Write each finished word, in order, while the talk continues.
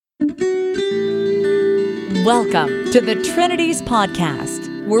Welcome to the Trinities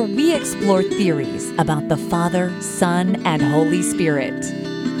Podcast, where we explore theories about the Father, Son, and Holy Spirit.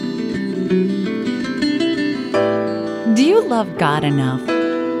 Do you love God enough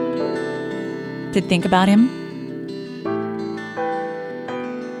to think about Him?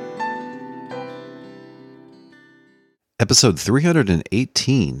 Episode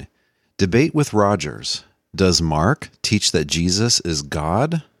 318, Debate with Rogers. Does Mark teach that Jesus is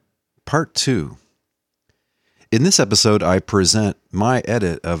God? Part 2. In this episode, I present my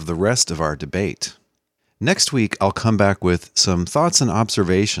edit of the rest of our debate. Next week, I'll come back with some thoughts and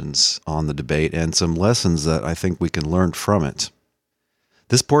observations on the debate and some lessons that I think we can learn from it.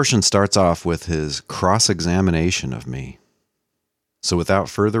 This portion starts off with his cross-examination of me. So without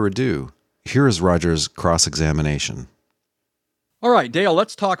further ado, here is Rogers' cross-examination. All right, Dale,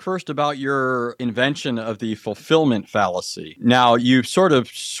 let's talk first about your invention of the fulfillment fallacy. Now, you've sort of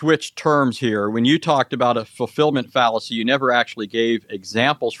switched terms here. When you talked about a fulfillment fallacy, you never actually gave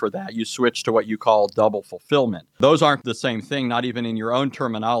examples for that. You switched to what you call double fulfillment. Those aren't the same thing, not even in your own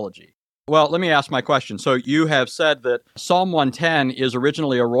terminology. Well, let me ask my question. So you have said that Psalm 110 is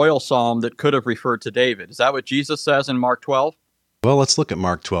originally a royal psalm that could have referred to David. Is that what Jesus says in Mark 12? Well, let's look at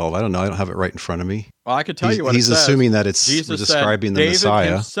Mark 12. I don't know. I don't have it right in front of me. Well, I could tell you what he's it says. assuming that it's Jesus describing said, the Messiah.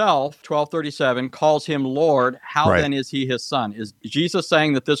 David himself, 12:37, calls him Lord. How Right. then is he his son? Is Jesus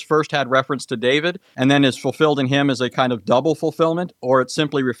saying that this first had reference to David and then is fulfilled in him as a kind of double fulfillment, or it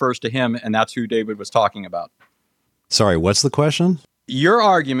simply refers to him and that's who David was talking about? Sorry, what's the question? Your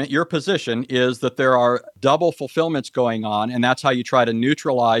argument, your position is that there are double fulfillments going on, and that's how you try to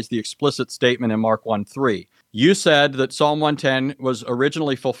neutralize the explicit statement in Mark 1:3. You said that Psalm 110 was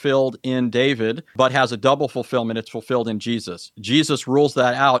originally fulfilled in David, but has a double fulfillment. It's fulfilled in Jesus. Jesus rules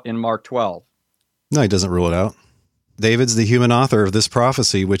that out in Mark 12. No, he doesn't rule it out. David's the human author of this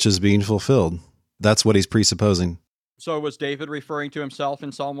prophecy, which is being fulfilled. That's what he's presupposing. So was David referring to himself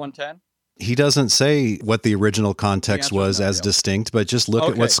in Psalm 110? He doesn't say what the original context The answer was is no, as Dale. distinct, but just look at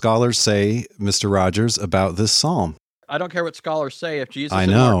Okay. what scholars say, Mr. Rogers, about this psalm. I don't care what scholars say. If Jesus I in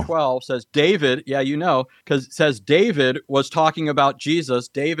know. Mark 12 says David, because it says David was talking about Jesus,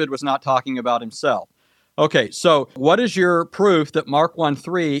 David was not talking about himself. Okay, so what is your proof that Mark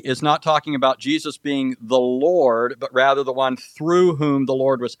 1:3 is not talking about Jesus being the Lord, but rather the one through whom the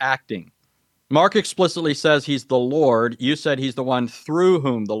Lord was acting? Mark explicitly says he's the Lord. You said he's the one through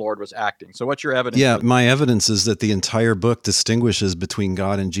whom the Lord was acting. So what's your evidence? Yeah, for that? my evidence is that the entire book distinguishes between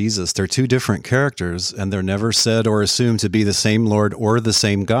God and Jesus. They're two different characters, and they're never said or assumed to be the same Lord or the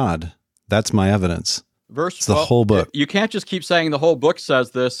same God. That's my evidence. It's the whole book. You can't just keep saying the whole book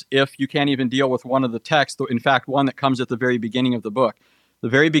says this if you can't even deal with one of the texts, in fact, one that comes at the very beginning of the book. The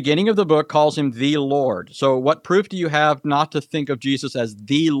very beginning of the book calls him the Lord. So what proof do you have not to think of Jesus as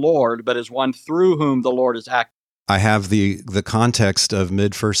the Lord, but as one through whom the Lord is acting? I have the context of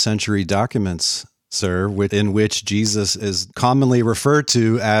mid-first century documents, sir, in which Jesus is commonly referred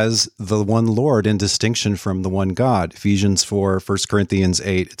to as the one Lord in distinction from the one God. Ephesians 4, 1 Corinthians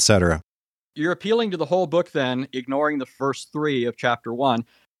 8, etc. You're appealing to the whole book then, ignoring the first 3 of chapter 1.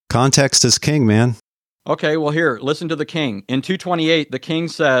 Context is king, man. Okay, well here, listen to the king. In 2:28, the king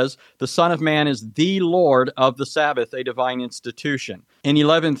says, the Son of Man is the Lord of the Sabbath, a divine institution. In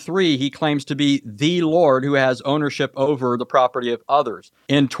 11:3, he claims to be the Lord who has ownership over the property of others.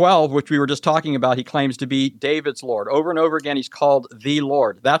 In 12, which we were just talking about, he claims to be David's Lord. Over and over again, he's called the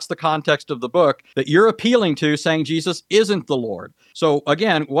Lord. That's the context of the book that you're appealing to, saying Jesus isn't the Lord. So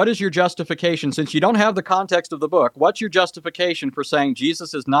again, what is your justification? Since you don't have the context of the book, what's your justification for saying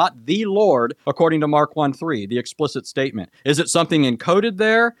Jesus is not the Lord according to Mark 1:3, the explicit statement? Is it something encoded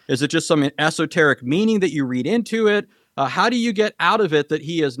there? Is it just some esoteric meaning that you read into it? How do you get out of it that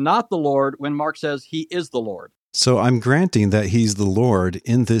he is not the Lord when Mark says he is the Lord? So I'm granting that he's the Lord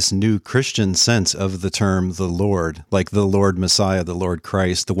in this new Christian sense of the term the Lord, like the Lord Messiah, the Lord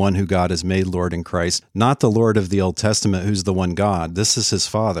Christ, the one who God has made Lord in Christ, not the Lord of the Old Testament who's the one God. This is his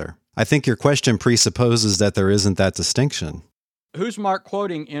Father. I think your question presupposes that there isn't that distinction. Who's Mark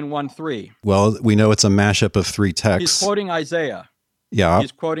quoting in 1:3? Well, we know it's a mashup of 3 texts. He's quoting Isaiah. Yeah,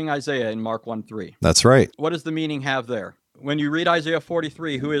 He's quoting Isaiah in Mark 1:3. that's right. What does the meaning have there? When you read Isaiah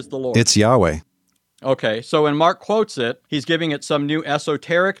 43, who is the Lord? It's Yahweh. Okay, so when Mark quotes it, he's giving it some new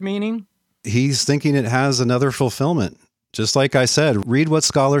esoteric meaning? He's thinking it has another fulfillment. Just like I said, read what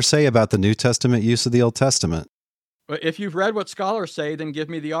scholars say about the New Testament use of the Old Testament. But if you've read what scholars say, then give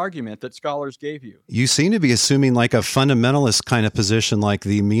me the argument that scholars gave you. You seem to be assuming like a fundamentalist kind of position, like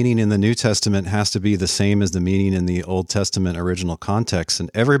the meaning in the New Testament has to be the same as the meaning in the Old Testament original context, and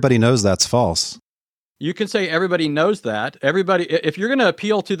everybody knows that's false. You can say everybody knows that. Everybody, if you're going to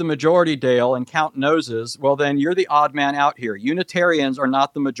appeal to the majority, Dale, and count noses, well, then you're the odd man out here. Unitarians are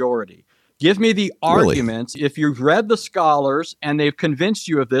not the majority. Give me the arguments. If you've read the scholars and they've convinced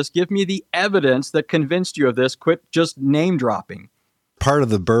you of this, give me the evidence that convinced you of this. Quit just name dropping. Part of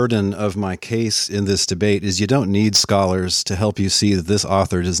the burden of my case in this debate is you don't need scholars to help you see that this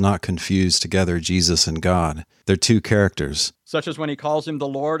author does not confuse together Jesus and God. They're two characters. Such as when he calls him the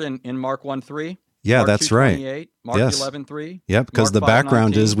Lord in Mark 1:3? Yeah, Mark that's right. Mark yes. 11:3? Yep, because the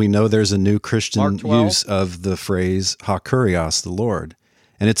background is we know there's a new Christian use of the phrase hakurios, the Lord.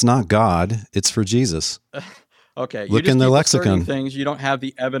 And it's not God, it's for Jesus. Okay, Look in their lexicon. Things you don't have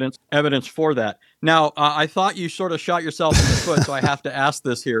the evidence for that. Now, I thought you sort of shot yourself in the foot, so I have to ask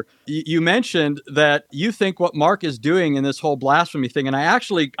this here. You mentioned that you think what Mark is doing in this whole blasphemy thing, and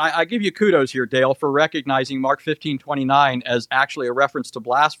I give you kudos here, Dale, for recognizing Mark 15:29 as actually a reference to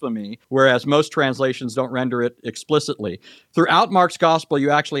blasphemy, whereas most translations don't render it explicitly. Throughout Mark's gospel,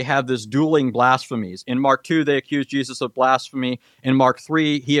 you actually have this dueling blasphemies. In Mark 2, they accuse Jesus of blasphemy. In Mark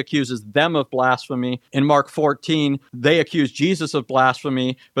 3, he accuses them of blasphemy. In Mark 14, they accuse Jesus of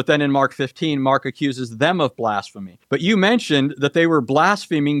blasphemy, but then in Mark 15, Mark accuses them of blasphemy. But you mentioned that they were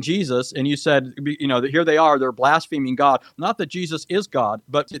blaspheming Jesus, and you said, that here they are, they're blaspheming God. Not that Jesus is God,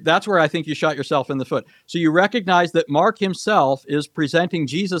 but that's where I think you shot yourself in the foot. So you recognize that Mark himself is presenting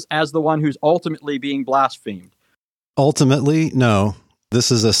Jesus as the one who's ultimately being blasphemed. Ultimately, no.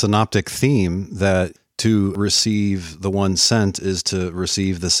 This is a synoptic theme that to receive the one sent is to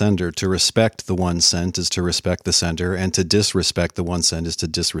receive the sender. To respect the one sent is to respect the sender. And to disrespect the one sent is to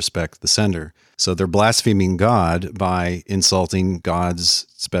disrespect the sender. So they're blaspheming God by insulting God's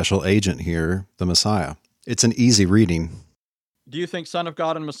special agent here, the Messiah. It's an easy reading. Do you think Son of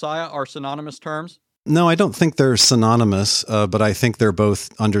God and Messiah are synonymous terms? No, I don't think they're synonymous, but I think they're both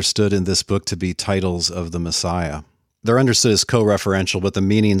understood in this book to be titles of the Messiah. They're understood as co-referential, but the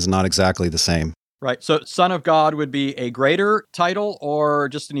meaning's not exactly the same. Right. So Son of God would be a greater title or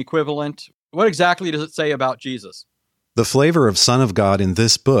just an equivalent? What exactly does it say about Jesus? The flavor of Son of God in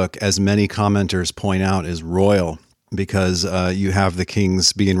this book, as many commenters point out, is royal because you have the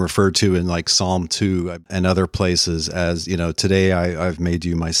kings being referred to in like Psalm 2 and other places as, today I've made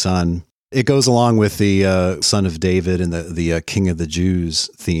you my son. It goes along with the Son of David and the King of the Jews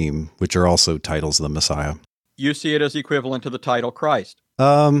theme, which are also titles of the Messiah. You see it as equivalent to the title Christ.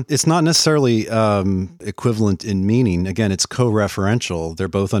 It's not necessarily equivalent in meaning. Again, it's co-referential. They're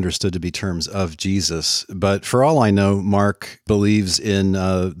both understood to be terms of Jesus. But for all I know, Mark believes in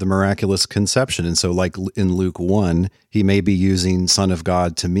the miraculous conception. And so like in Luke 1, he may be using Son of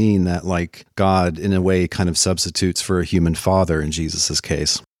God to mean that like God in a way kind of substitutes for a human father in Jesus's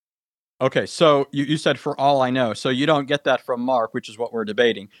case. Okay, so you said for all I know. So you don't get that from Mark, which is what we're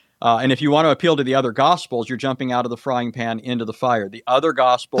debating. And if you want to appeal to the other Gospels, you're jumping out of the frying pan into the fire. The other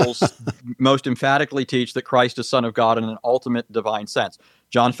Gospels most emphatically teach that Christ is Son of God in an ultimate divine sense.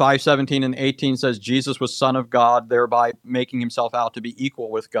 John 5:17 and 18 says Jesus was Son of God, thereby making himself out to be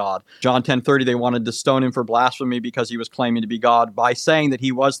equal with God. John 10:30, they wanted to stone him for blasphemy because he was claiming to be God by saying that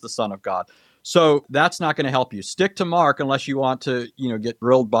he was the Son of God. So that's not going to help you. Stick to Mark unless you want to, get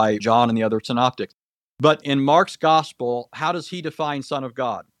grilled by John and the other synoptics. But in Mark's Gospel, how does he define Son of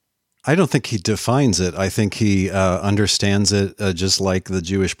God? I don't think he defines it. I think he understands it just like the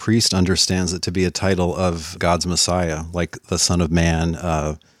Jewish priest understands it to be a title of God's Messiah, like the Son of Man,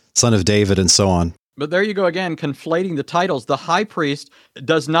 Son of David, and so on. But there you go again, conflating the titles. The high priest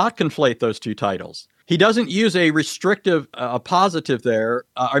does not conflate those two titles. He doesn't use a restrictive appositive there.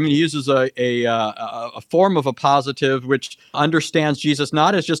 He uses a form of appositive which understands Jesus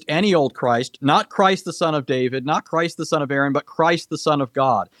not as just any old Christ, not Christ the Son of David, not Christ the Son of Aaron, but Christ the Son of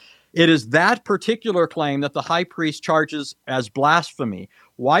God. It is that particular claim that the high priest charges as blasphemy.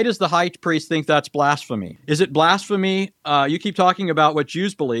 Why does the high priest think that's blasphemy? Is it blasphemy? You keep talking about what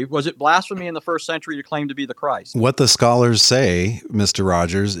Jews believe. Was it blasphemy in the first century to claim to be the Christ? What the scholars say, Mr.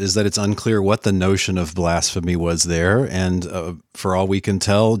 Rogers, is that it's unclear what the notion of blasphemy was there. And for all we can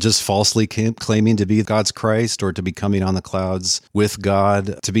tell, just falsely claiming to be God's Christ or to be coming on the clouds with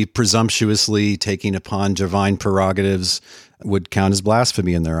God, to be presumptuously taking upon divine prerogatives would count as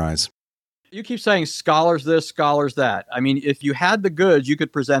blasphemy in their eyes. You keep saying scholars this, scholars that. If you had the goods, you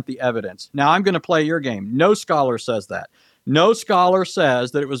could present the evidence. Now I'm going to play your game. No scholar says that. No scholar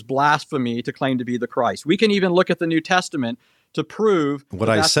says that it was blasphemy to claim to be the Christ. We can even look at the New Testament. to prove What that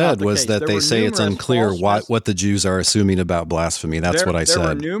I that's not said the was case. that There they were say it's numerous unclear false what the Jews are assuming about blasphemy. That's what I There were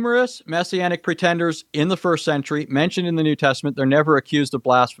said. numerous messianic pretenders in the first century mentioned in the New Testament. They're never accused of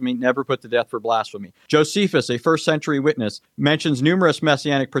blasphemy, never put to death for blasphemy. Josephus, a first century witness, mentions numerous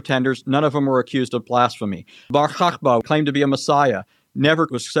messianic pretenders. None of them were accused of blasphemy. Bar Kokhba claimed to be a Messiah, never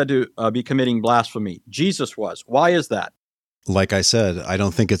was said to be committing blasphemy. Jesus was. Why is that? Like I said, I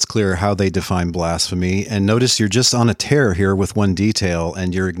don't think it's clear how they define blasphemy. And notice you're just on a tear here with one detail,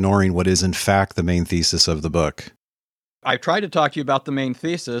 and you're ignoring what is in fact the main thesis of the book. I tried to talk to you about the main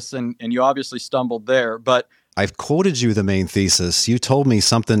thesis, and you obviously stumbled there, but I've quoted you the main thesis. You told me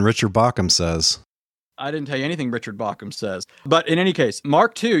something Richard Bauckham says. I didn't tell you anything Richard Bauckham says. But in any case,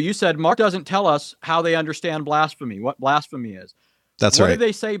 Mark 2, you said Mark doesn't tell us how they understand blasphemy, what blasphemy is. That's what right. What do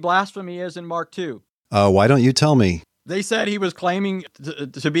they say blasphemy is in Mark 2? Why don't you tell me? They said he was claiming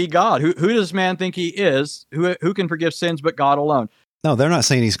to be God. Who does this man think he is? Who can forgive sins but God alone? No, they're not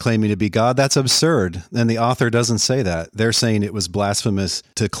saying he's claiming to be God. That's absurd. And the author doesn't say that. They're saying it was blasphemous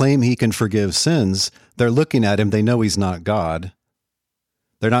to claim he can forgive sins. They're looking at him. They know he's not God.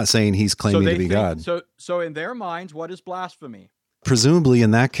 They're not saying he's claiming to be God. So in their minds, what is blasphemy? Presumably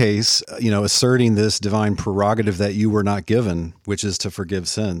in that case, asserting this divine prerogative that you were not given, which is to forgive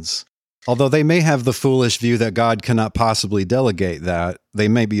sins. Although they may have the foolish view that God cannot possibly delegate that, they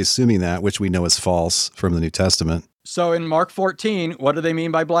may be assuming that, which we know is false from the New Testament. So in Mark 14, what do they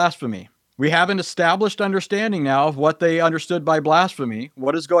mean by blasphemy? We have an established understanding now of what they understood by blasphemy.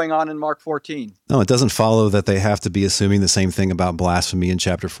 What is going on in Mark 14? No, it doesn't follow that they have to be assuming the same thing about blasphemy in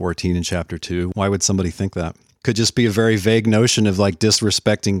chapter 14 and chapter 2. Why would somebody think that? Could just be a very vague notion of like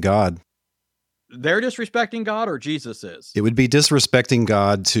disrespecting God. They're disrespecting God, or Jesus is? It would be disrespecting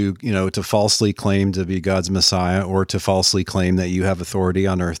God to falsely claim to be God's Messiah, or to falsely claim that you have authority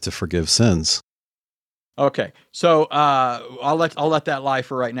on earth to forgive sins. Okay, so I'll let that lie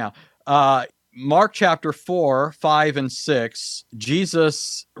for right now. Mark chapter 4, 5, and 6,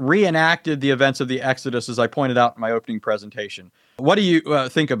 Jesus reenacted the events of the Exodus, as I pointed out in my opening presentation. What do you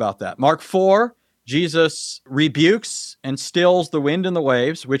think about that? Mark 4, Jesus rebukes and stills the wind and the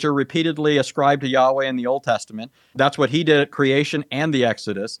waves, which are repeatedly ascribed to Yahweh in the Old Testament. That's what he did at creation and the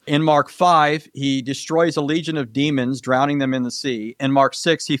Exodus. In Mark 5, he destroys a legion of demons, drowning them in the sea. In Mark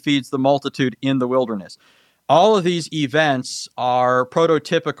 6, he feeds the multitude in the wilderness. All of these events are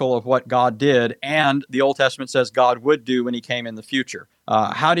prototypical of what God did, and the Old Testament says God would do when he came in the future.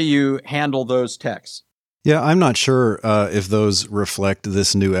 How do you handle those texts? Yeah, I'm not sure if those reflect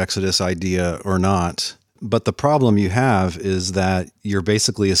this new Exodus idea or not. But the problem you have is that you're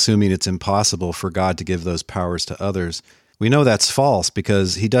basically assuming it's impossible for God to give those powers to others. We know that's false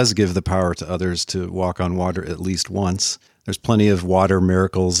because he does give the power to others to walk on water at least once. There's plenty of water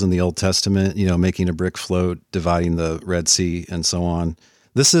miracles in the Old Testament, making a brick float, dividing the Red Sea, and so on.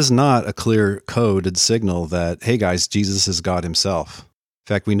 This is not a clear coded signal that, hey guys, Jesus is God himself.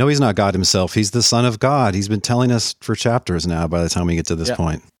 In fact, we know he's not God himself. He's the Son of God. He's been telling us for chapters now by the time we get to this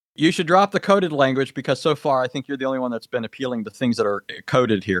point. You should drop the coded language because so far I think you're the only one that's been appealing to things that are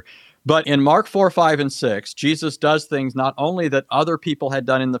coded here. But in Mark 4, 5, and 6, Jesus does things not only that other people had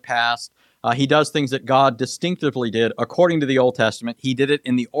done in the past, he does things that God distinctively did according to the Old Testament. He did it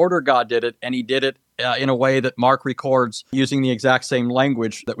in the order God did it, and he did it in a way that Mark records using the exact same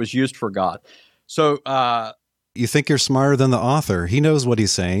language that was used for God. So, you think you're smarter than the author. He knows what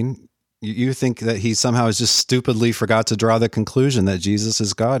he's saying. You think that he somehow has just stupidly forgot to draw the conclusion that Jesus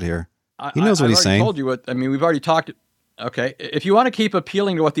is God here. He knows what he's saying. I told you what, we've already talked. Okay. If you want to keep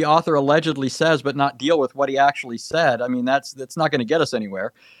appealing to what the author allegedly says, but not deal with what he actually said, that's not going to get us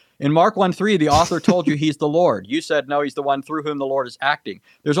anywhere. In Mark 1:3, the author told you he's the Lord. You said, no, he's the one through whom the Lord is acting.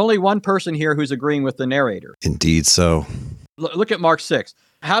 There's only one person here who's agreeing with the narrator. Indeed so. Look at Mark 6.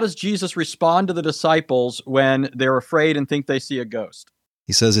 How does Jesus respond to the disciples when they're afraid and think they see a ghost?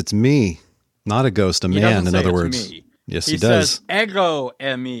 He says, it's me, not a ghost, a man, in other words. Me. Yes, he does. He says, ego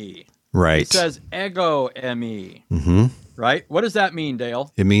eimi. Right. He says, ego eimi. Mm-hmm. Right? What does that mean,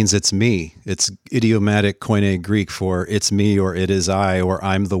 Dale? It means it's me. It's idiomatic Koine Greek for it's me, or it is I, or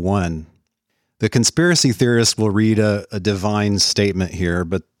I'm the one. The conspiracy theorist will read a divine statement here,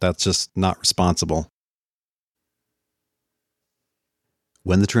 but that's just not responsible.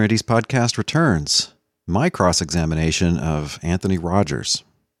 When the Trinities podcast returns, my cross-examination of Anthony Rogers.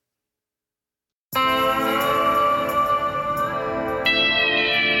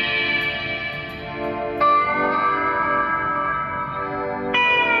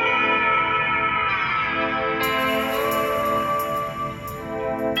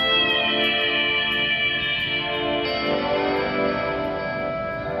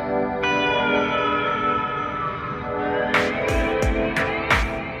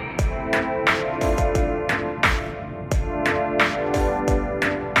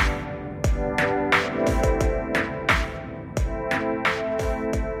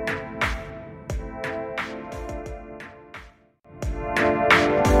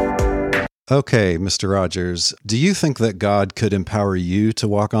 Okay, Mr. Rogers, do you think that God could empower you to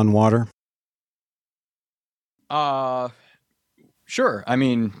walk on water? Sure. I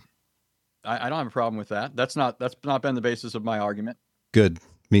mean, I don't have a problem with that. That's not been the basis of my argument. Good.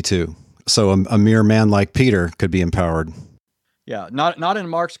 Me too. So a mere man like Peter could be empowered. Yeah, not in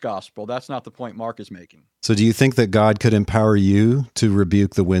Mark's gospel. That's not the point Mark is making. So do you think that God could empower you to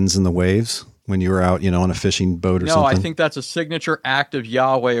rebuke the winds and the waves when you were out, on a fishing boat or something? No, I think that's a signature act of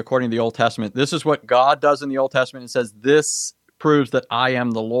Yahweh according to the Old Testament. This is what God does in the Old Testament. It says, this proves that I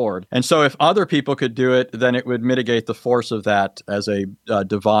am the Lord. And so if other people could do it, then it would mitigate the force of that as a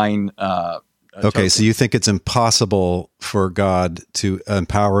divine Okay, token. so you think it's impossible for God to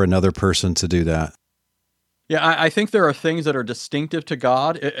empower another person to do that? Yeah, I think there are things that are distinctive to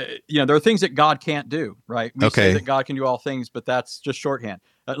God. There are things that God can't do, right? We say that God can do all things, but that's just shorthand.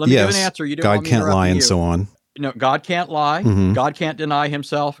 Let me give an answer. You don't God want me can't lie interrupting and you. so on. No, God can't lie. Mhm. God can't deny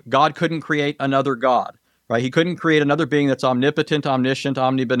himself. God couldn't create another God, right? He couldn't create another being that's omnipotent, omniscient,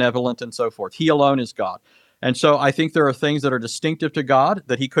 omnibenevolent, and so forth. He alone is God. And so I think there are things that are distinctive to God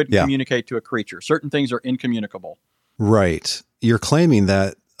that he couldn't communicate to a creature. Certain things are incommunicable. Right. You're claiming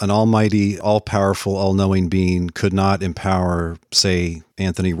that an almighty, all-powerful, all-knowing being could not empower, say,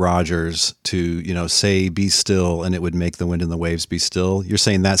 Anthony Rogers to, say, be still, and it would make the wind and the waves be still. You're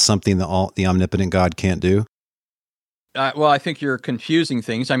saying that's something that the omnipotent God can't do? Well, I think you're confusing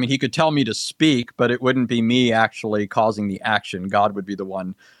things. I mean, he could tell me to speak, but it wouldn't be me actually causing the action. God would be the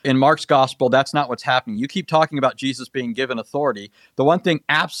one. In Mark's gospel, that's not what's happening. You keep talking about Jesus being given authority. The one thing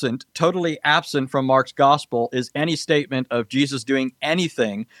totally absent from Mark's gospel is any statement of Jesus doing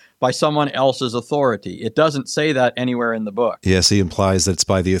anything by someone else's authority. It doesn't say that anywhere in the book. Yes, he implies that it's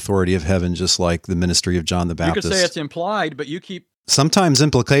by the authority of heaven, just like the ministry of John the Baptist. You could say it's implied, but you keep... Sometimes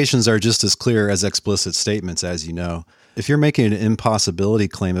implications are just as clear as explicit statements, as you know. If you're making an impossibility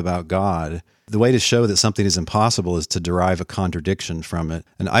claim about God, the way to show that something is impossible is to derive a contradiction from it.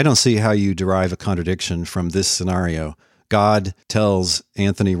 And I don't see how you derive a contradiction from this scenario. God tells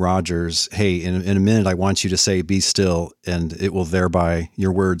Anthony Rogers, hey, in a minute, I want you to say, be still, and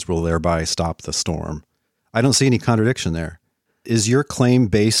your words will thereby stop the storm. I don't see any contradiction there. Is your claim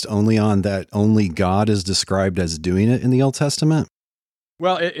based only on that only God is described as doing it in the Old Testament?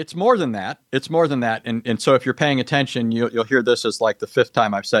 Well, it's more than that. It's more than that. And so if you're paying attention, you'll hear this as like the fifth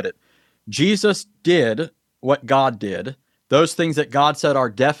time I've said it. Jesus did what God did. Those things that God said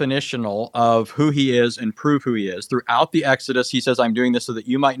are definitional of who he is and prove who he is. Throughout the Exodus, he says, I'm doing this so that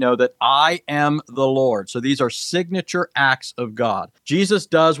you might know that I am the Lord. So these are signature acts of God. Jesus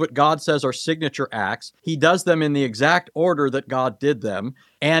does what God says are signature acts. He does them in the exact order that God did them.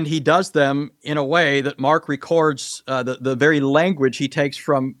 And he does them in a way that Mark records the very language he takes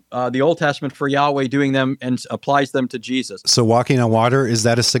from the Old Testament for Yahweh doing them and applies them to Jesus. So walking on water, is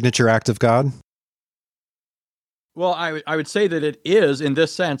that a signature act of God? Well, I would say that it is in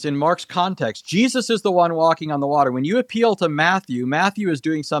this sense, in Mark's context. Jesus is the one walking on the water. When you appeal to Matthew, Matthew is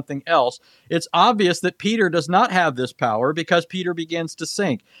doing something else. It's obvious that Peter does not have this power because Peter begins to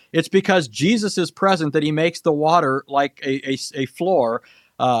sink. It's because Jesus is present that he makes the water like a floor.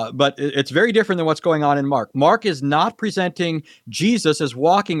 But it's very different than what's going on in Mark. Mark is not presenting Jesus as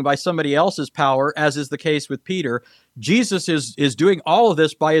walking by somebody else's power, as is the case with Peter. Jesus is doing all of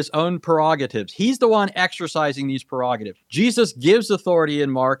this by his own prerogatives. He's the one exercising these prerogatives. Jesus gives authority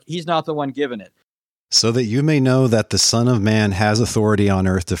in Mark. He's not the one given it. So that you may know that the Son of Man has authority on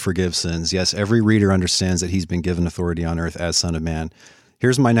earth to forgive sins. Yes, every reader understands that he's been given authority on earth as Son of Man.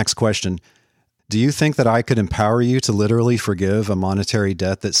 Here's my next question. Do you think that I could empower you to literally forgive a monetary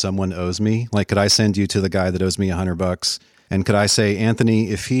debt that someone owes me? Like, could I send you to the guy that owes me $100? And could I say, Anthony,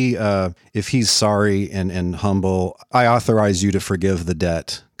 if he's sorry and humble, I authorize you to forgive the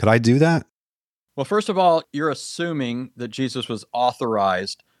debt. Could I do that? Well, first of all, you're assuming that Jesus was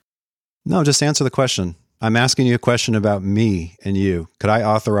authorized. No, just answer the question. I'm asking you a question about me and you. Could I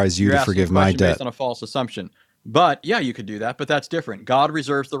authorize you to forgive my debt? Based on a false assumption. But yeah, you could do that, but that's different. God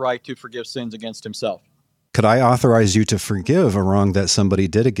reserves the right to forgive sins against himself. Could I authorize you to forgive a wrong that somebody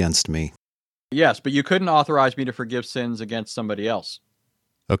did against me? Yes, but you couldn't authorize me to forgive sins against somebody else.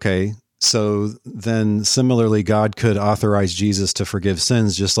 Okay, so then similarly, God could authorize Jesus to forgive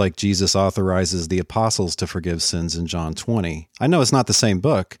sins just like Jesus authorizes the apostles to forgive sins in John 20. I know it's not the same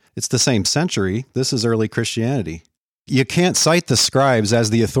book. It's the same century. This is early Christianity. You can't cite the scribes as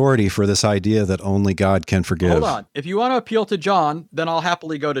the authority for this idea that only God can forgive. Hold on. If you want to appeal to John, then I'll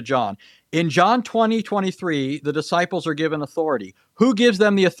happily go to John. In John 20:23, the disciples are given authority. Who gives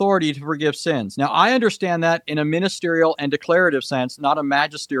them the authority to forgive sins? Now, I understand that in a ministerial and declarative sense, not a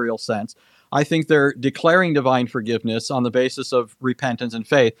magisterial sense. I think they're declaring divine forgiveness on the basis of repentance and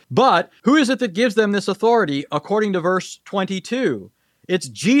faith. But who is it that gives them this authority according to verse 22? It's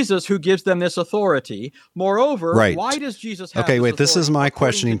Jesus who gives them this authority. Moreover, Right. why does Jesus have Okay, this wait, this is authority? my According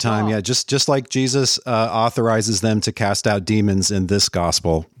questioning to time. John, Yeah, just like Jesus authorizes them to cast out demons in this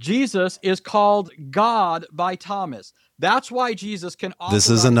gospel. Jesus is called God by Thomas. That's why Jesus can authorize This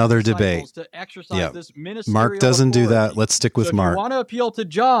is another the disciples debate. to exercise Yeah. this ministerial Mark doesn't do that. authority. Let's stick with So if Mark. you want to appeal to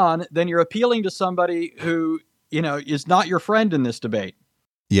John, then you're appealing to somebody who, is not your friend in this debate.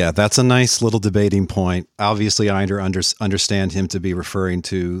 Yeah, that's a nice little debating point. Obviously, I understand him to be referring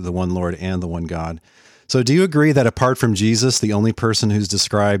to the one Lord and the one God. So do you agree that apart from Jesus, the only person who's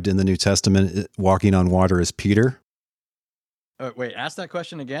described in the New Testament walking on water is Peter? Wait, ask that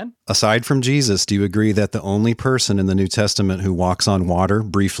question again? Aside from Jesus, do you agree that the only person in the New Testament who walks on water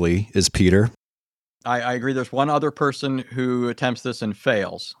briefly is Peter? I agree. There's one other person who attempts this and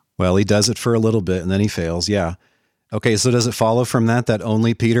fails. Well, he does it for a little bit and then he fails. Yeah. Okay, so does it follow from that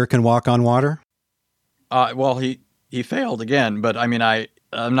only Peter can walk on water? Well, he failed again, but I mean,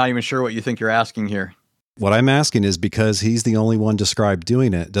 I'm not even sure what you think you're asking here. What I'm asking is because he's the only one described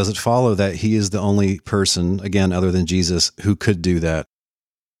doing it, does it follow that he is the only person, again, other than Jesus, who could do that?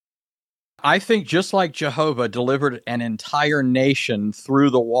 I think just like Jehovah delivered an entire nation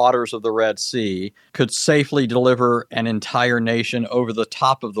through the waters of the Red Sea, could safely deliver an entire nation over the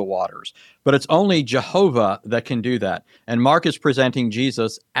top of the waters. But it's only Jehovah that can do that. And Mark is presenting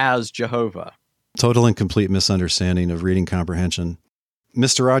Jesus as Jehovah. Total and complete misunderstanding of reading comprehension.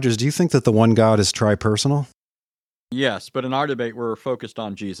 Mr. Rogers, do you think that the one God is tripersonal? Yes, but in our debate, we're focused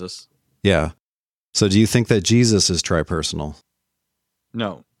on Jesus. Yeah. So do you think that Jesus is tripersonal?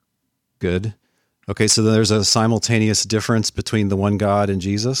 No. Good. Okay, so there's a simultaneous difference between the one God and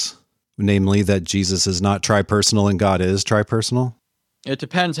Jesus, namely that Jesus is not tripersonal and God is tripersonal? It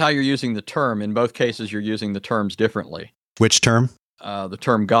depends how you're using the term. In both cases, you're using the terms differently. Which term? The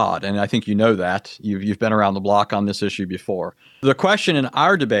term God, and I think you know that. You've been around the block on this issue before. The question in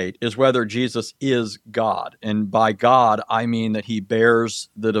our debate is whether Jesus is God. And by God, I mean that he bears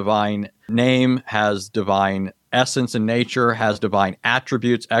the divine name, has divine essence and nature, has divine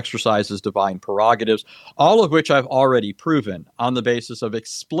attributes, exercises divine prerogatives, all of which I've already proven on the basis of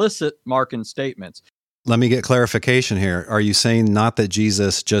explicit Markan statements. Let me get clarification here. Are you saying not that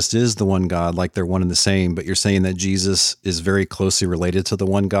Jesus just is the one God, like they're one and the same, but you're saying that Jesus is very closely related to the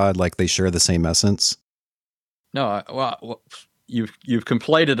one God, like they share the same essence? No, well, you've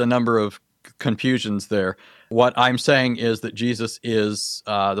conflated a number of confusions there. What I'm saying is that Jesus is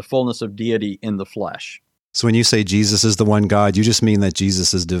the fullness of deity in the flesh. So when you say Jesus is the one God, you just mean that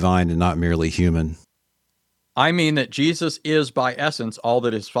Jesus is divine and not merely human. I mean that Jesus is by essence all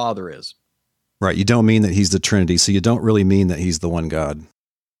that his Father is. Right. You don't mean that he's the Trinity, so you don't really mean that he's the one God.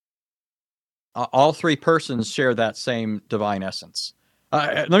 All three persons share that same divine essence.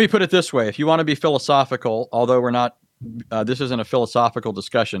 Let me put it this way. If you want to be philosophical, although we're not, this isn't a philosophical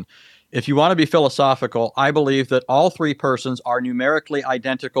discussion. If you want to be philosophical, I believe that all three persons are numerically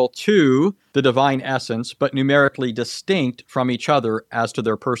identical to the divine essence, but numerically distinct from each other as to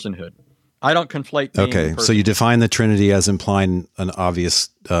their personhood. I don't conflate being Okay, so you define the Trinity as implying an obvious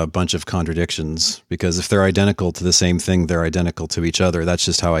bunch of contradictions, because if they're identical to the same thing, they're identical to each other. That's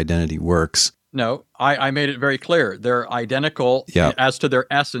just how identity works. No, I made it very clear. They're identical as to their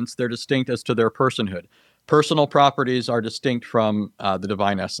essence. They're distinct as to their personhood. Personal properties are distinct from the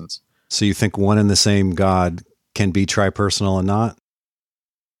divine essence. So you think one and the same God can be tripersonal and not?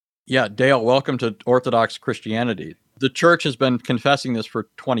 Yeah, Dale, welcome to Orthodox Christianity. The church has been confessing this for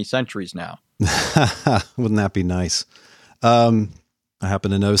 20 centuries now. Wouldn't that be nice? I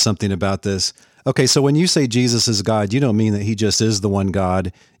happen to know something about this. Okay, so when you say Jesus is God, you don't mean that he just is the one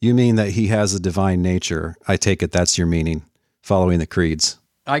God. You mean that he has a divine nature. I take it that's your meaning, following the creeds.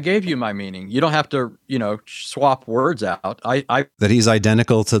 I gave you my meaning. You don't have to, swap words out. That he's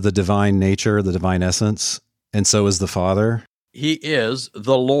identical to the divine nature, the divine essence, and so is the Father. He is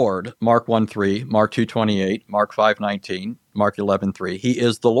the Lord, Mark 1:3, Mark 2:28, Mark 5:19, Mark 11:3. He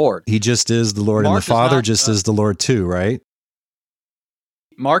is the Lord. He just is the Lord, Mark and the Father just is the Lord too, right?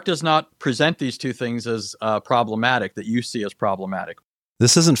 Mark does not present these two things as problematic, that you see as problematic.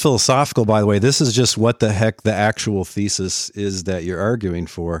 This isn't philosophical, by the way. This is just what the heck the actual thesis is that you're arguing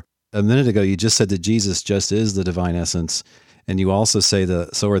for. A minute ago, you just said that Jesus just is the divine essence, and you also say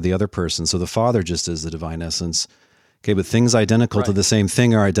so are the other persons. So the Father just is the divine essence. Okay, but things identical to the same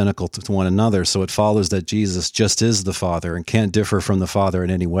thing are identical to one another, so it follows that Jesus just is the Father and can't differ from the Father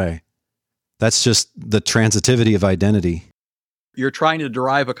in any way. That's just the transitivity of identity. You're trying to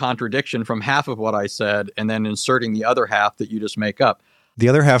derive a contradiction from half of what I said and then inserting the other half that you just make up. The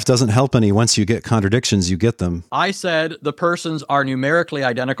other half doesn't help any. Once you get contradictions, you get them. I said the persons are numerically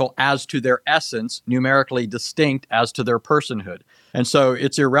identical as to their essence, numerically distinct as to their personhood. And so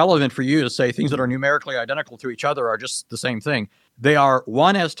it's irrelevant for you to say things that are numerically identical to each other are just the same thing. They are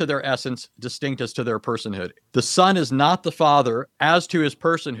one as to their essence, distinct as to their personhood. The Son is not the Father as to his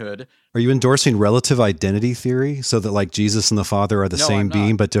personhood. Are you endorsing relative identity theory so that like Jesus and the Father are the same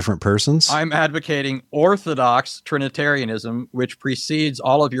being but different persons? I'm advocating orthodox Trinitarianism, which precedes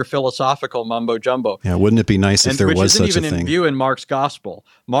all of your philosophical mumbo jumbo. Yeah, wouldn't it be nice if there was such a thing? Which isn't even in view in Mark's gospel.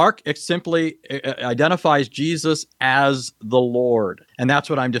 Mark simply identifies Jesus as the Lord, and that's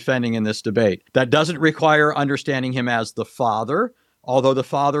what I'm defending in this debate. That doesn't require understanding him as the Father, although the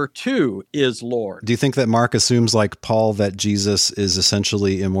Father too is Lord. Do you think that Mark assumes, like Paul, that Jesus is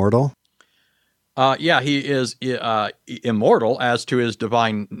essentially immortal? Yeah, he is immortal as to his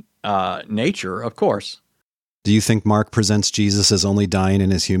divine nature, of course. Do you think Mark presents Jesus as only dying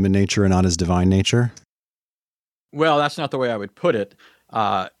in his human nature and not his divine nature? Well, that's not the way I would put it.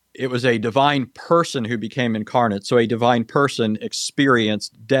 It was a divine person who became incarnate. So a divine person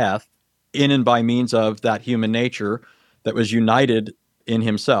experienced death in and by means of that human nature that was united in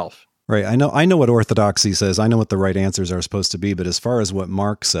himself. Right. I know what orthodoxy says. I know what the right answers are supposed to be. But as far as what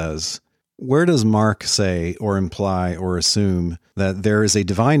Mark says, where does Mark say or imply or assume that there is a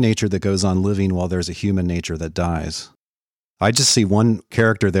divine nature that goes on living while there's a human nature that dies? I just see one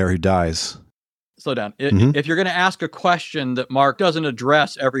character there who dies. Slow down. If you're going to ask a question that Mark doesn't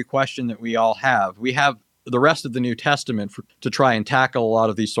address every question that we all have, we have the rest of the New Testament to try and tackle a lot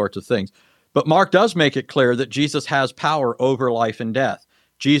of these sorts of things. But Mark does make it clear that Jesus has power over life and death.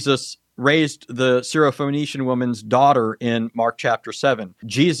 Jesus raised the Syrophoenician woman's daughter in Mark chapter 7.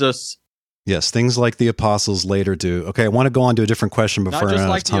 Jesus... Yes, things like the apostles later do. Okay, I want to go on to a different question before I run out of time.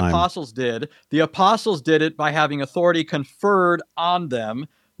 Not just like the apostles did. The apostles did it by having authority conferred on them.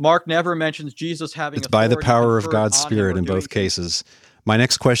 Mark never mentions Jesus having authority. It's by the power of God's Spirit in both cases. My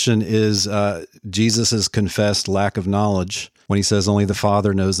next question is Jesus' confessed lack of knowledge when he says only the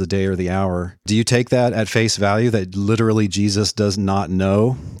Father knows the day or the hour. Do you take that at face value, that literally Jesus does not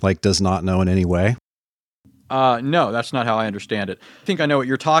know, like does not know in any way? No, that's not how I understand it. I think I know what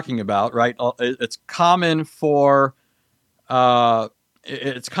you're talking about, right? It's common for...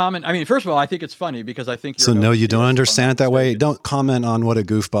 It's common. I mean, first of all, I think it's funny because I think... So no, you don't understand it that way? Don't comment on what a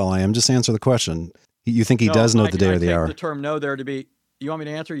goofball I am. Just answer the question. You think he does know the day or the hour? I take the term know there to be... You want me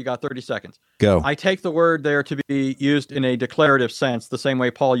to answer? You got 30 seconds. Go. I take the word there to be used in a declarative sense, the same way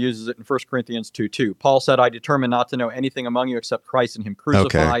Paul uses it in 1 Corinthians 2:2. Paul said, I determined not to know anything among you except Christ and him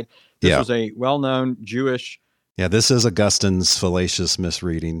crucified. Okay. This was a well-known Jewish... Yeah, this is Augustine's fallacious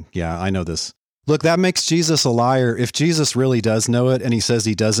misreading. Yeah, I know this. Look, that makes Jesus a liar. If Jesus really does know it and he says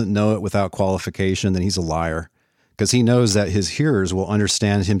he doesn't know it without qualification, then he's a liar. Because he knows that his hearers will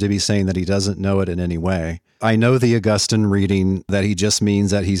understand him to be saying that he doesn't know it in any way. I know the Augustine reading that he just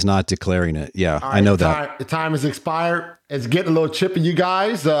means that he's not declaring it. Yeah, right, I know that. The time has expired. It's getting a little chippy, you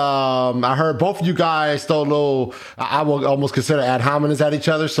guys. I heard both of you guys throw a little, I will almost consider ad hominems at each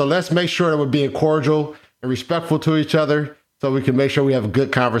other. So let's make sure that we're being cordial and respectful to each other so we can make sure we have a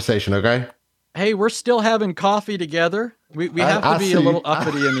good conversation, okay? Hey, we're still having coffee together. We have to be a little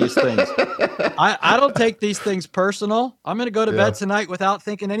uppity in these things. I don't take these things personal. I'm going to go to bed tonight without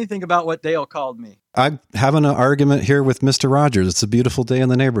thinking anything about what Dale called me. I'm having an argument here with Mr. Rogers. It's a beautiful day in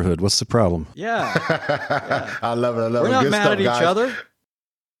the neighborhood. What's the problem? Yeah. I love it. We're not mad at each other.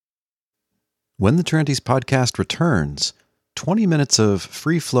 When the Trinities podcast returns, 20 minutes of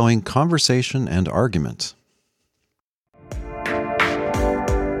free-flowing conversation and argument.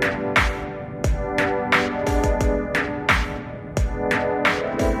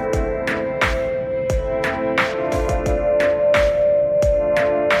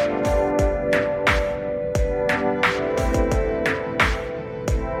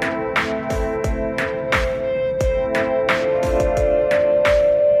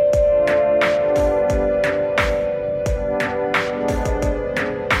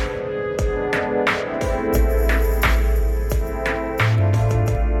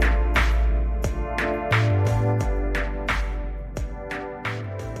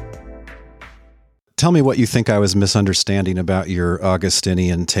 Tell me what you think I was misunderstanding about your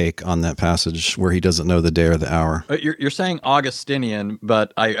Augustinian take on that passage where he doesn't know the day or the hour. You're saying Augustinian,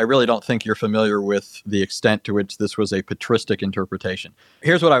 but I really don't think you're familiar with the extent to which this was a patristic interpretation.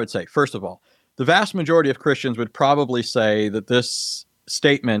 Here's what I would say. First of all, the vast majority of Christians would probably say that this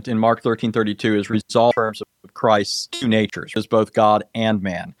statement in Mark 13:32 is resolved in terms of Christ's two natures, as both God and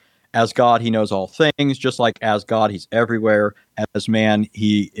man. As God, he knows all things. Just like as God, he's everywhere. As man,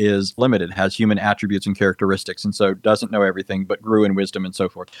 he is limited, has human attributes and characteristics, and so doesn't know everything, but grew in wisdom and so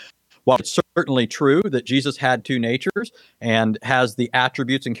forth. While it's certainly true that Jesus had two natures and has the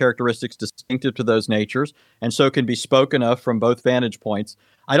attributes and characteristics distinctive to those natures, and so can be spoken of from both vantage points,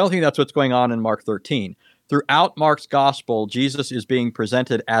 I don't think that's what's going on in Mark 13. Throughout Mark's gospel, Jesus is being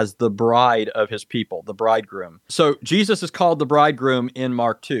presented as the bride of his people, the bridegroom. So Jesus is called the bridegroom in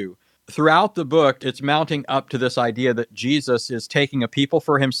Mark 2. Throughout the book, it's mounting up to this idea that Jesus is taking a people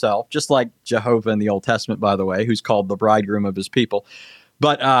for himself, just like Jehovah in the Old Testament, by the way, who's called the bridegroom of his people.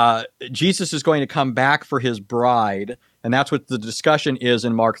 But Jesus is going to come back for his bride, and that's what the discussion is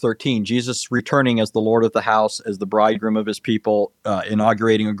in Mark 13. Jesus returning as the Lord of the house, as the bridegroom of his people,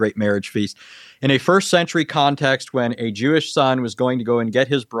 inaugurating a great marriage feast. In a first century context, when a Jewish son was going to go and get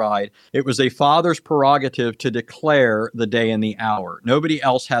his bride, it was a father's prerogative to declare the day and the hour. Nobody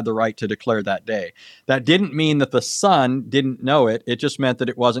else had the right to declare that day. That didn't mean that the son didn't know it. It just meant that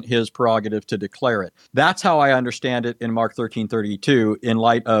it wasn't his prerogative to declare it. That's how I understand it in Mark 13:32, in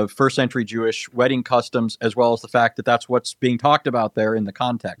light of first century Jewish wedding customs, as well as the fact that that's what's being talked about there in the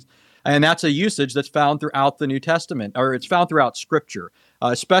context. And that's a usage that's found throughout the New Testament, or it's found throughout Scripture,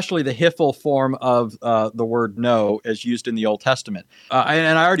 especially the hiphil form of the word know as used in the Old Testament.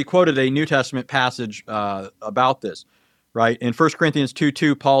 And I already quoted a New Testament passage about this, right? In 1 Corinthians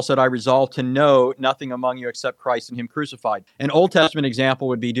 2:2, Paul said, I resolve to know nothing among you except Christ and him crucified. An Old Testament example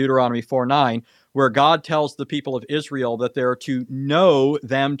would be Deuteronomy 4:9, where God tells the people of Israel that they're to know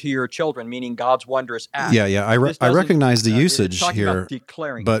them to your children, meaning God's wondrous act. Yeah. I recognize the usage here,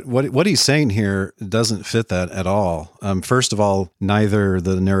 but what he's saying here doesn't fit that at all. First of all, neither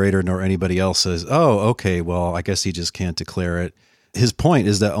the narrator nor anybody else says, oh, okay, well, I guess he just can't declare it. His point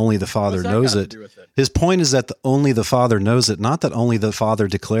is that only the Father knows it. His point is that only the Father knows it, not that only the Father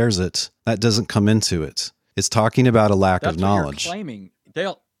declares it. That doesn't come into it. It's talking about a lack of knowledge. That's what you're claiming,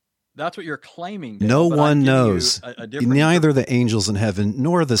 Dale. That's what you're claiming, Dale, no one knows, neither the angels in heaven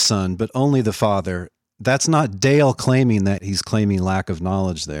nor the Son, but only the Father. That's not Dale claiming that he's claiming lack of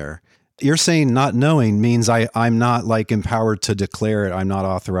knowledge there. You're saying not knowing means I'm not like empowered to declare it. I'm not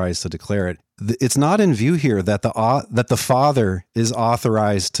authorized to declare it. It's not in view here that the Father is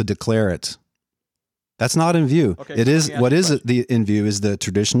authorized to declare it. That's not in view. Okay, it is what is in view is the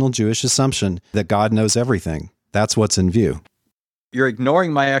traditional Jewish assumption that God knows everything. That's what's in view. You're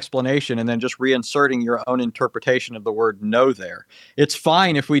ignoring my explanation and then just reinserting your own interpretation of the word know there. It's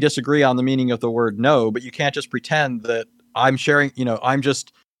fine if we disagree on the meaning of the word know, but you can't just pretend that I'm sharing, I'm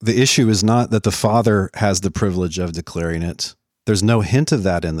just... The issue is not that the Father has the privilege of declaring it. There's no hint of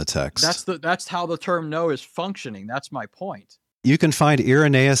that in the text. That's how the term know is functioning. That's my point. You can find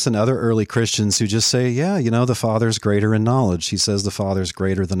Irenaeus and other early Christians who just say, yeah, the Father's greater in knowledge. He says the Father's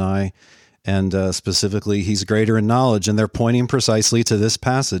greater than I. And specifically, he's greater in knowledge, and they're pointing precisely to this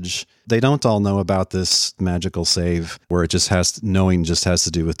passage. They don't all know about this magical save where knowing just has to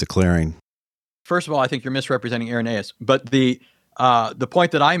do with declaring. First of all, I think you're misrepresenting Irenaeus. But the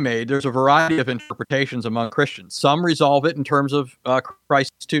point that I made, there's a variety of interpretations among Christians. Some resolve it in terms of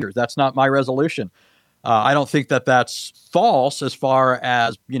Christ's tutors. That's not my resolution. I don't think that that's false as far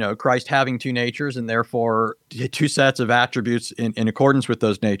as, Christ having two natures and therefore two sets of attributes in accordance with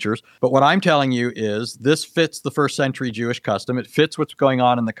those natures. But what I'm telling you is this fits the first century Jewish custom. It fits what's going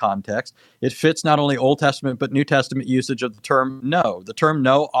on in the context. It fits not only Old Testament but New Testament usage of the term know. The term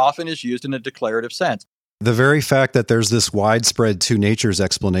know often is used in a declarative sense. The very fact that there's this widespread two natures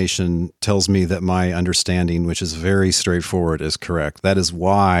explanation tells me that my understanding, which is very straightforward, is correct. That is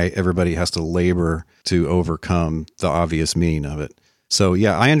why everybody has to labor to overcome the obvious meaning of it. So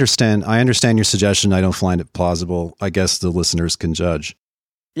yeah, I understand your suggestion. I don't find it plausible. I guess the listeners can judge.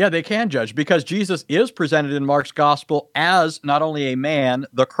 Yeah, they can judge because Jesus is presented in Mark's gospel as not only a man,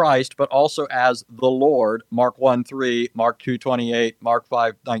 the Christ, but also as the Lord, Mark 1:3, Mark 2:28, Mark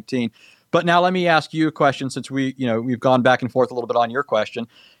 5:19. But now let me ask you a question, since we've gone back and forth a little bit on your question.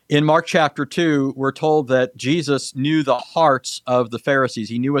 In Mark chapter 2, we're told that Jesus knew the hearts of the Pharisees.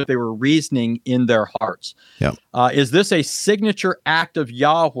 He knew what they were reasoning in their hearts. Yeah. Is this a signature act of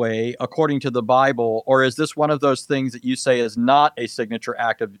Yahweh according to the Bible, or is this one of those things that you say is not a signature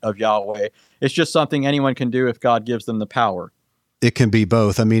act of Yahweh? It's just something anyone can do if God gives them the power. It can be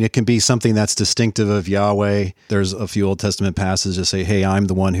both. I mean, it can be something that's distinctive of Yahweh. There's a few Old Testament passages that say, hey, I'm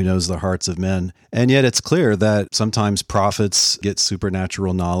the one who knows the hearts of men. And yet it's clear that sometimes prophets get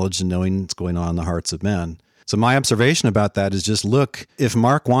supernatural knowledge and knowing what's going on in the hearts of men. So my observation about that is just look, if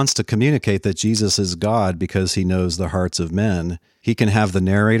Mark wants to communicate that Jesus is God because he knows the hearts of men, he can have the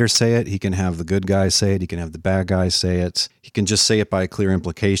narrator say it, he can have the good guys say it, he can have the bad guys say it, he can just say it by clear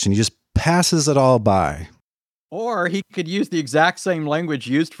implication. He just passes it all by. Or he could use the exact same language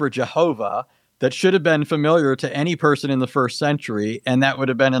used for Jehovah that should have been familiar to any person in the first century, and that would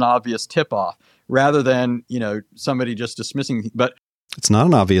have been an obvious tip-off, rather than, somebody just dismissing. But it's not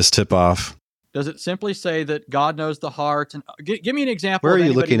an obvious tip-off. Does it simply say that God knows the heart? And give me an example. Where are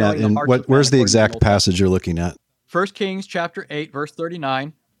you looking at? And where's the exact passage you're looking at? 1 Kings chapter 8, verse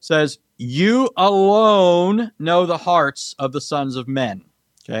 39 says, "You alone know the hearts of the sons of men."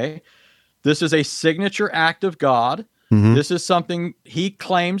 Okay, this is a signature act of God. Mm-hmm. This is something he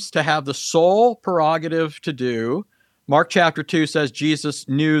claims to have the sole prerogative to do. Mark chapter 2 says Jesus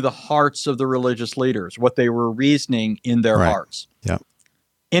knew the hearts of the religious leaders, what they were reasoning in their hearts. Yeah.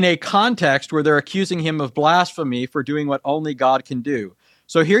 In a context where they're accusing him of blasphemy for doing what only God can do.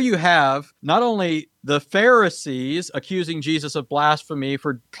 So here you have not only the Pharisees accusing Jesus of blasphemy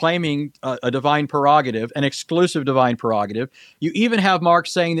for claiming a divine prerogative, an exclusive divine prerogative. You even have Mark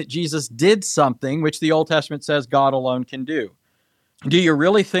saying that Jesus did something which the Old Testament says God alone can do. Do you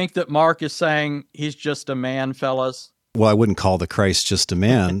really think that Mark is saying he's just a man, fellas? Well, I wouldn't call the Christ just a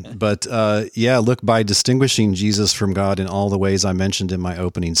man, but look, by distinguishing Jesus from God in all the ways I mentioned in my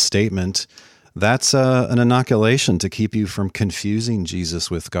opening statement, that's an inoculation to keep you from confusing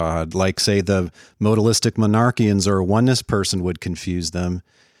Jesus with God, like, say, the modalistic monarchians or a oneness person would confuse them.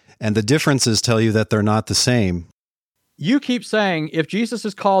 And the differences tell you that they're not the same. You keep saying if Jesus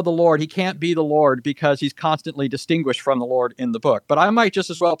is called the Lord, he can't be the Lord because he's constantly distinguished from the Lord in the book. But I might just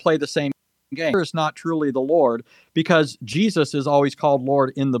as well play the same game. He is not truly the Lord because Jesus is always called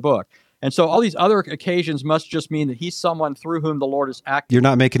Lord in the book. And so all these other occasions must just mean that he's someone through whom the Lord is acting. You're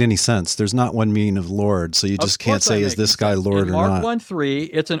not making any sense. There's not one meaning of Lord, so you just can't say, is this guy Lord or not? Mark 1:3,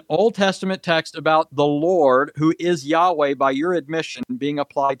 it's an Old Testament text about the Lord, who is Yahweh, by your admission, being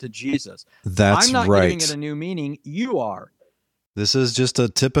applied to Jesus. That's I'm not right. giving it a new meaning. You are. This is just a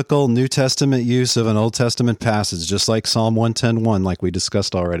typical New Testament use of an Old Testament passage, just like Psalm 110:1, like we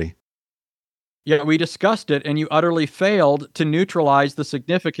discussed already. Yeah, we discussed it, and you utterly failed to neutralize the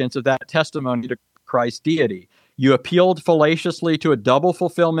significance of that testimony to Christ's deity. You appealed fallaciously to a double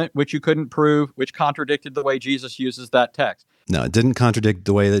fulfillment, which you couldn't prove, which contradicted the way Jesus uses that text. No, it didn't contradict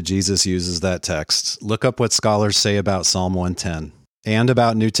the way that Jesus uses that text. Look up what scholars say about Psalm 110 and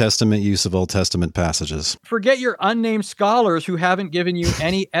about New Testament use of Old Testament passages. Forget your unnamed scholars who haven't given you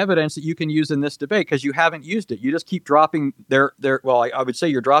any evidence that you can use in this debate because you haven't used it. You just keep dropping I would say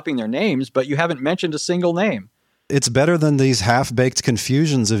you're dropping their names, but you haven't mentioned a single name. It's better than these half-baked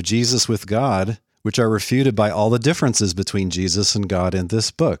confusions of Jesus with God, which are refuted by all the differences between Jesus and God in this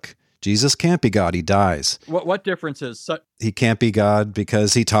book. Jesus can't be God, he dies. What differences? He can't be God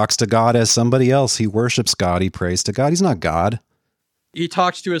because he talks to God as somebody else. He worships God, he prays to God. He's not God. He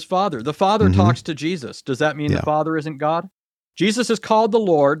talks to his Father. The Father talks to Jesus. Does that mean the Father isn't God? Jesus is called the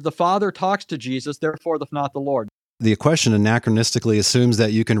Lord. The Father talks to Jesus, therefore not the Lord. The question anachronistically assumes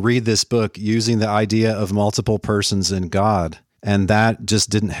that you can read this book using the idea of multiple persons in God, and that just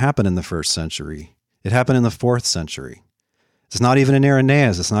didn't happen in the first century. It happened in the 4th century. It's not even in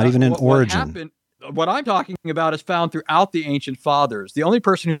Irenaeus. It's not even in Origen. What I'm talking about is found throughout the ancient fathers. The only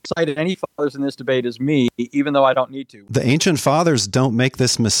person who cited any fathers in this debate is me, even though I don't need to. The ancient fathers don't make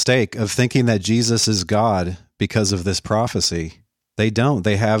this mistake of thinking that Jesus is God because of this prophecy. They don't.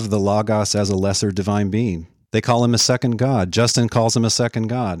 They have the Logos as a lesser divine being. They call him a second God. Justin calls him a second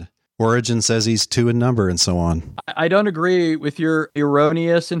God. Origen says he's 2 in number, and so on. I don't agree with your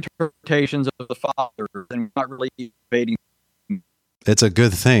erroneous interpretations of the fathers, and not really debating. It's a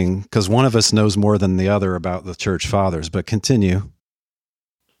good thing, because one of us knows more than the other about the church fathers, but continue.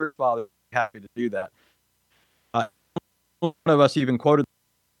 Church fathers are happy to do that. One of us even quoted.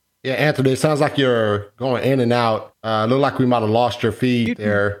 Yeah, Anthony, it sounds like you're going in and out. Look like we might have lost your feed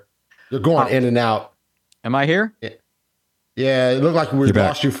there. You're going in and out. Am I here? Yeah, it looked like we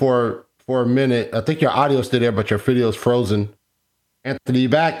lost you for a minute. I think your audio's still there, but your video's frozen. Anthony, you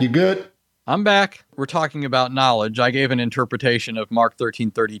back? You good? I'm back. We're talking about knowledge. I gave an interpretation of Mark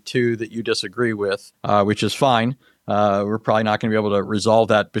 13:32 that you disagree with, which is fine. We're probably not going to be able to resolve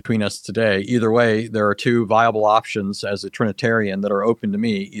that between us today. Either way, there are 2 viable options as a Trinitarian that are open to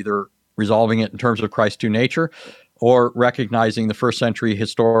me, either resolving it in terms of Christ's 2 nature or recognizing the first century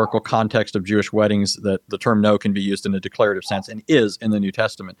historical context of Jewish weddings, that the term no can be used in a declarative sense and is in the New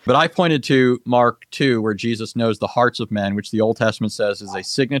Testament. But I pointed to Mark 2, where Jesus knows the hearts of men, which the Old Testament says is a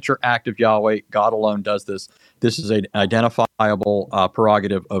signature act of Yahweh. God alone does this. This is an identifiable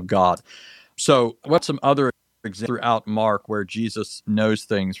prerogative of God. So what's some other throughout Mark where Jesus knows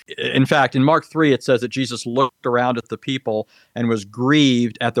things. In fact, in Mark 3, it says that Jesus looked around at the people and was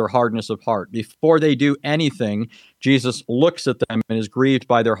grieved at their hardness of heart. Before they do anything, Jesus looks at them and is grieved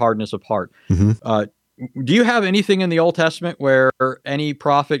by their hardness of heart. Do you have anything in the Old Testament where any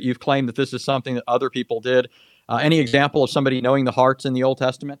prophet you've claimed that this is something that other people did? Any example of somebody knowing the hearts in the Old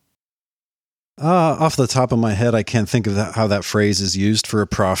Testament? Off the top of my head, I can't think of how that phrase is used for a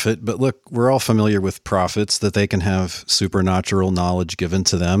prophet. But look, we're all familiar with prophets, that they can have supernatural knowledge given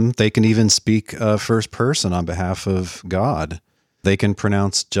to them. They can even speak first person on behalf of God. They can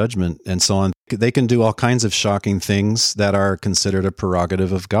pronounce judgment and so on. They can do all kinds of shocking things that are considered a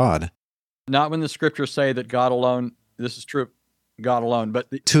prerogative of God. Not when the scriptures say that God alone, this is true, God alone. But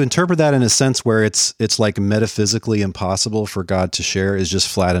to interpret that in a sense where it's like metaphysically impossible for God to share is just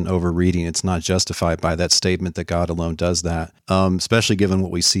flat and overreading. It's not justified by that statement that God alone does that, especially given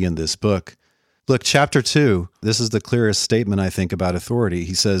what we see in this book. Look, chapter 2, this is the clearest statement, I think, about authority.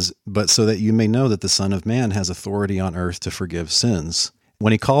 He says, "But so that you may know that the Son of Man has authority on earth to forgive sins."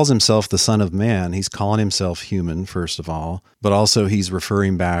 When he calls himself the Son of Man, he's calling himself human, first of all, but also he's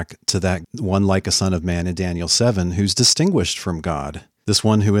referring back to that one like a Son of Man in Daniel 7, who's distinguished from God, this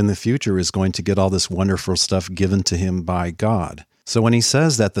one who in the future is going to get all this wonderful stuff given to him by God. So when he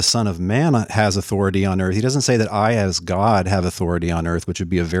says that the Son of Man has authority on earth, he doesn't say that I as God have authority on earth, which would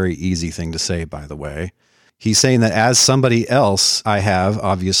be a very easy thing to say, by the way. He's saying that as somebody else, I have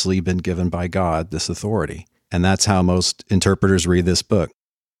obviously been given by God this authority. And that's how most interpreters read this book.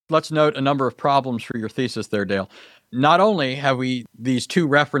 Let's note a number of problems for your thesis there, Dale. Not only have we these two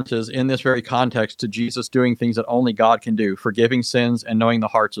references in this very context to Jesus doing things that only God can do, forgiving sins and knowing the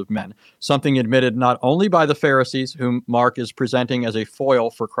hearts of men, something admitted not only by the Pharisees, whom Mark is presenting as a foil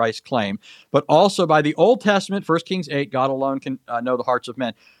for Christ's claim, but also by the Old Testament, 1 Kings 8, God alone can know the hearts of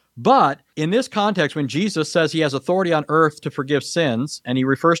men. But in this context, when Jesus says he has authority on earth to forgive sins, and he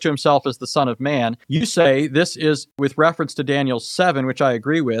refers to himself as the Son of Man, you say this is with reference to Daniel 7, which I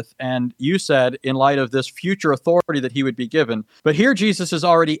agree with, and you said in light of this future authority that he would be given. But here Jesus is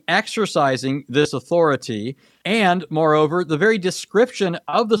already exercising this authority, and moreover, the very description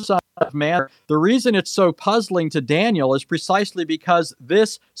of the Son of Man, the reason it's so puzzling to Daniel is precisely because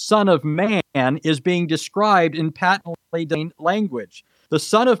this Son of Man is being described in patently language. The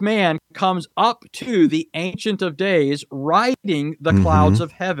Son of Man comes up to the Ancient of Days riding the clouds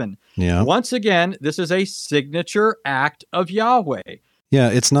of heaven. Yeah. Once again, this is a signature act of Yahweh. Yeah,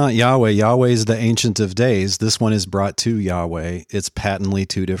 it's not Yahweh. Yahweh is the Ancient of Days. This one is brought to Yahweh. It's patently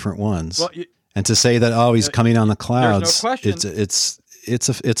two different ones. Well, and to say that, oh, he's coming on the clouds, no question.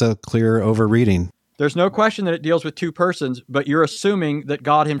 It's a clear overreading. There's no question that it deals with two persons, but you're assuming that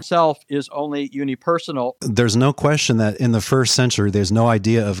God himself is only unipersonal. There's no question that in the first century, there's no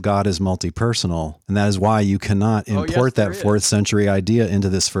idea of God as multi-personal. And that is why you cannot import that 4th century idea into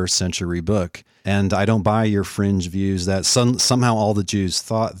this 1st century book. And I don't buy your fringe views that somehow all the Jews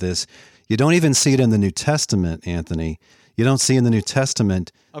thought this. You don't even see it in the New Testament, Anthony. You don't see in the New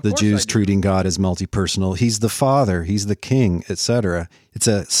Testament the Jews treating God as multi-personal. He's the Father, he's the King, etc. It's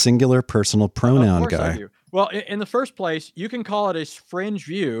a singular personal pronoun guy. Well, in the first place, you can call it a fringe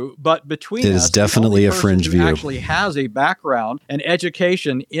view, but between it us, is definitely a fringe view. Actually has a background and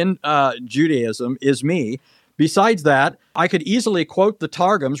education in Judaism is me. Besides that, I could easily quote the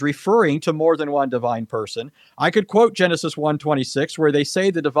Targums referring to more than one divine person. I could quote Genesis 1:26, where they say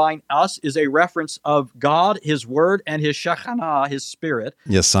the divine us is a reference of God, his word, and his Shekhinah, his spirit.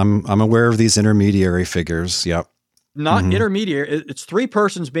 Yes, I'm aware of these intermediary figures. Yep. Not intermediary. It's three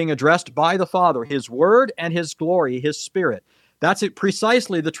persons being addressed by the Father, his word and his glory, his spirit. That's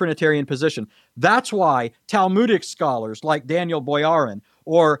precisely the Trinitarian position. That's why Talmudic scholars like Daniel Boyarin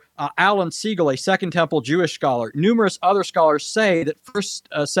or Alan Siegel, a Second Temple Jewish scholar, numerous other scholars say that first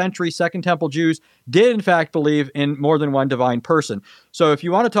century Second Temple Jews did in fact believe in more than one divine person. So if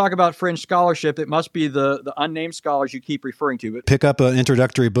you want to talk about fringe scholarship, it must be the unnamed scholars you keep referring to. Pick up an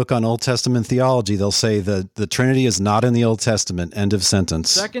introductory book on Old Testament theology. They'll say that the Trinity is not in the Old Testament. End of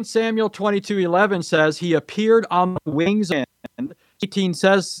sentence. 2 Samuel 22:11 says he appeared on the wings of the wind.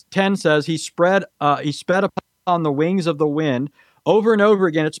 18:10 says he sped upon the wings of the wind. Over and over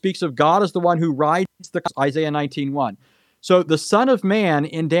again, it speaks of God as the one who rides the Isaiah 19:1. So the Son of Man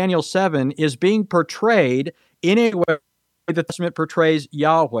in Daniel 7 is being portrayed in a way that the Testament portrays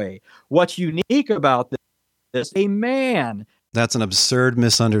Yahweh. What's unique about this, a man. That's an absurd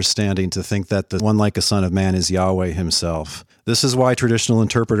misunderstanding to think that the one like a Son of Man is Yahweh himself. This is why traditional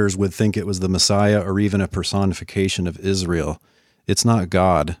interpreters would think it was the Messiah or even a personification of Israel. It's not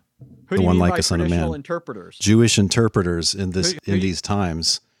God. Who the do you one mean like by a Son of Man. interpreters? Jewish interpreters in these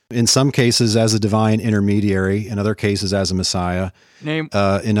times. In some cases as a divine intermediary, in other cases as a Messiah, Name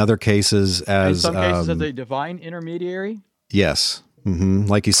in other cases as... in some cases as a divine intermediary? Yes.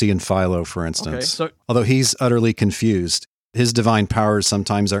 Like you see in Philo, for instance. Okay, so although he's utterly confused. His divine powers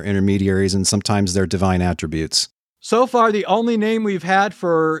sometimes are intermediaries and sometimes they're divine attributes. so far, the only name we've had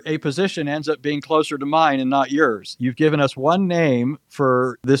for a position ends up being closer to mine and not yours. You've given us one name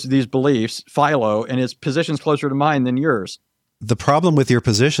for these beliefs, Philo, and his position's closer to mine than yours. The problem with your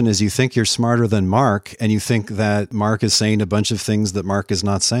position is you think you're smarter than Mark, and you think that Mark is saying a bunch of things that Mark is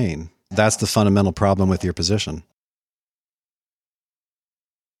not saying. That's the fundamental problem with your position.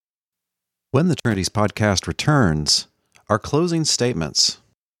 When the Trinities podcast returns, our closing statements.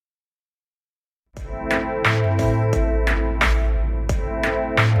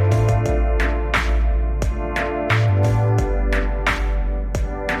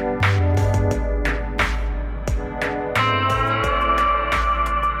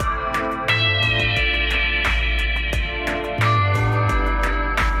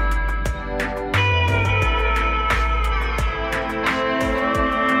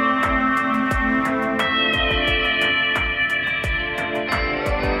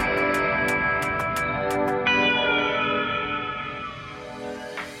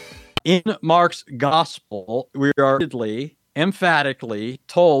 In Mark's gospel, we are emphatically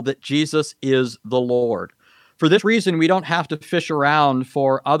told that Jesus is the Lord. For this reason, we don't have to fish around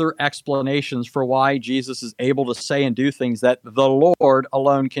for other explanations for why Jesus is able to say and do things that the Lord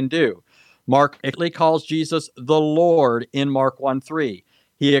alone can do. Mark explicitly calls Jesus the Lord in Mark 1:3.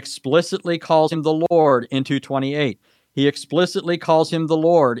 He explicitly calls him the Lord in 2:28. He explicitly calls him the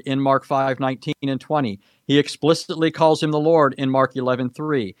Lord in Mark 5:19 and 20. He explicitly calls him the Lord in Mark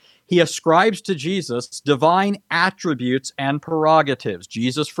 11:3. He ascribes to Jesus divine attributes and prerogatives.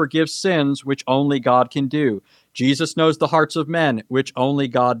 Jesus forgives sins, which only God can do. Jesus knows the hearts of men, which only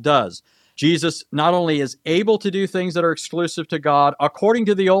God does. Jesus not only is able to do things that are exclusive to God, according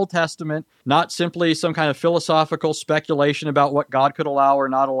to the Old Testament, not simply some kind of philosophical speculation about what God could allow or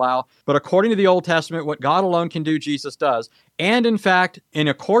not allow, but according to the Old Testament, what God alone can do, Jesus does. And in fact, in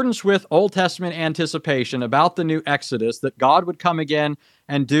accordance with Old Testament anticipation about the new Exodus, that God would come again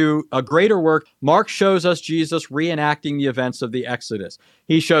and do a greater work, Mark shows us Jesus reenacting the events of the Exodus.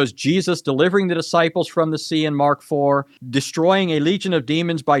 He shows Jesus delivering the disciples from the sea in Mark 4, destroying a legion of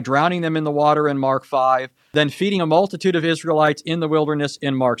demons by drowning them in the water in Mark 5, then feeding a multitude of Israelites in the wilderness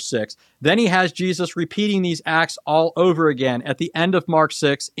in Mark 6. Then he has Jesus repeating these acts all over again at the end of Mark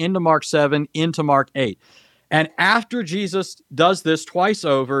 6, into Mark 7, into Mark 8. And after Jesus does this twice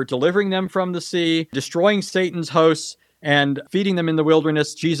over, delivering them from the sea, destroying Satan's hosts, and feeding them in the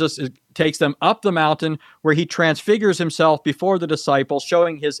wilderness, Jesus takes them up the mountain where he transfigures himself before the disciples,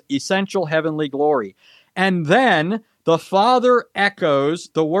 showing his essential heavenly glory. And then the Father echoes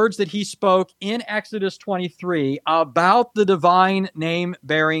the words that he spoke in Exodus 23 about the divine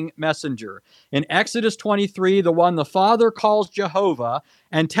name-bearing messenger. In Exodus 23, the one the Father calls Jehovah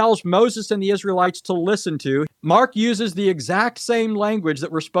and tells Moses and the Israelites to listen to, Mark uses the exact same language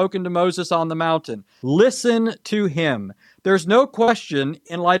that were spoken to Moses on the mountain. Listen to him. There's no question,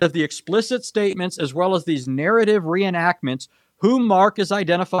 in light of the explicit statements as well as these narrative reenactments, who Mark is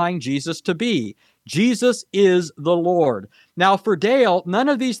identifying Jesus to be. Jesus is the Lord. Now, for Dale, none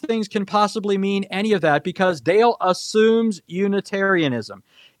of these things can possibly mean any of that because Dale assumes Unitarianism.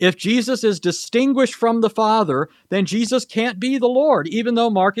 If Jesus is distinguished from the Father, then Jesus can't be the Lord, even though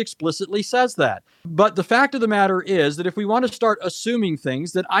Mark explicitly says that. But the fact of the matter is that if we want to start assuming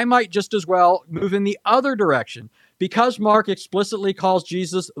things, then I might just as well move in the other direction. Because Mark explicitly calls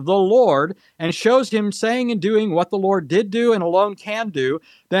Jesus the Lord and shows him saying and doing what the Lord did do and alone can do,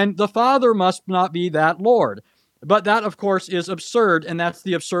 then the Father must not be that Lord. But that, of course, is absurd, and that's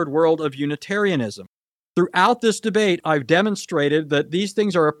the absurd world of Unitarianism. Throughout this debate, I've demonstrated that these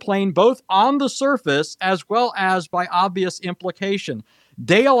things are plain both on the surface as well as by obvious implication.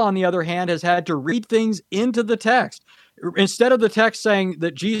 Dale, on the other hand, has had to read things into the text. Instead of the text saying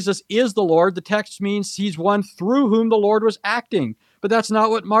that Jesus is the Lord, the text means he's one through whom the Lord was acting. But that's not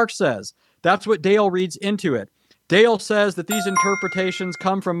what Mark says. That's what Dale reads into it. Dale says that these interpretations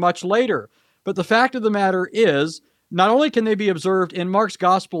come from much later. But the fact of the matter is, not only can they be observed in Mark's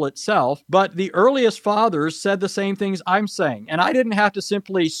gospel itself, but the earliest fathers said the same things I'm saying. And I didn't have to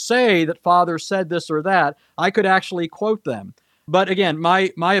simply say that fathers said this or that. I could actually quote them. But again,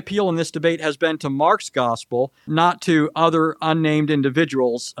 my appeal in this debate has been to Mark's gospel, not to other unnamed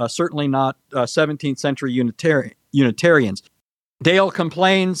individuals, certainly not 17th century Unitarians. Dale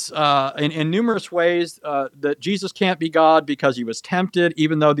complains in numerous ways that Jesus can't be God because he was tempted,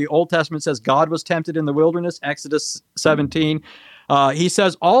 even though the Old Testament says God was tempted in the wilderness, Exodus 17. He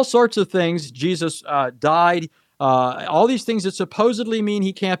says all sorts of things. Jesus died. All these things that supposedly mean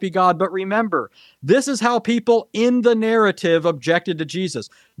he can't be God. But remember, this is how people in the narrative objected to Jesus.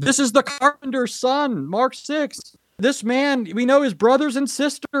 This is the carpenter's son, Mark 6. This man, we know his brothers and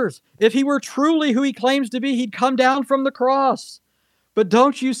sisters. If he were truly who he claims to be, he'd come down from the cross. But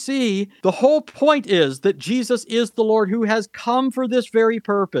don't you see, the whole point is that Jesus is the Lord who has come for this very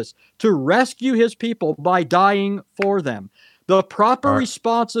purpose, to rescue his people by dying for them. The proper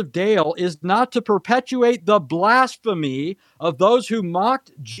response of Dale is not to perpetuate the blasphemy of those who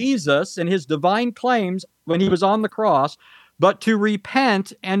mocked Jesus and his divine claims when he was on the cross, but to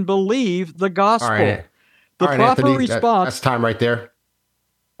repent and believe the gospel. The proper Anthony, response... That's time right there.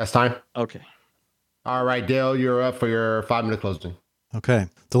 That's time. Okay. All right, Dale, you're up for your 5-minute closing. Okay.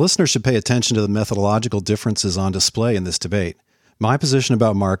 The listener should pay attention to the methodological differences on display in this debate. My position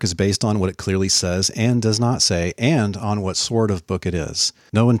about Mark is based on what it clearly says and does not say, and on what sort of book it is.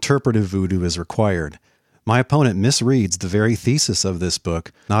 No interpretive voodoo is required. My opponent misreads the very thesis of this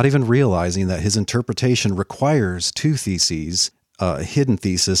book, not even realizing that his interpretation requires two theses, a hidden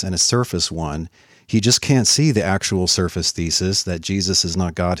thesis and a surface one. He just can't see the actual surface thesis that Jesus is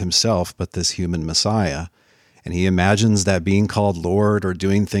not God himself, but this human Messiah. And he imagines that being called Lord or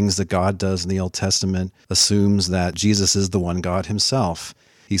doing things that God does in the Old Testament assumes that Jesus is the one God himself.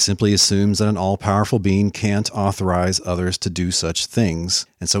 He simply assumes that an all-powerful being can't authorize others to do such things,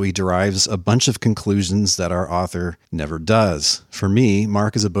 and so he derives a bunch of conclusions that our author never does. For me,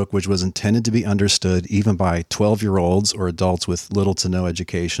 Mark is a book which was intended to be understood even by 12-year-olds or adults with little to no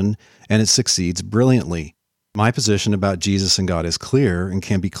education, and it succeeds brilliantly. My position about Jesus and God is clear and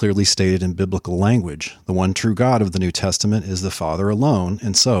can be clearly stated in biblical language. The one true God of the New Testament is the Father alone,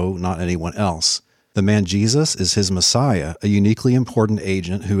 and so not anyone else. The man Jesus is his Messiah, a uniquely important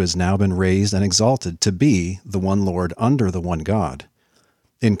agent who has now been raised and exalted to be the one Lord under the one God.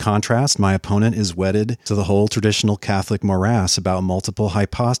 In contrast, my opponent is wedded to the whole traditional Catholic morass about multiple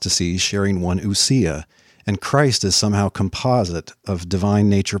hypostases sharing one ousia, and Christ is somehow composite of divine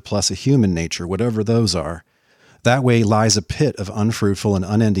nature plus a human nature, whatever those are. That way lies a pit of unfruitful and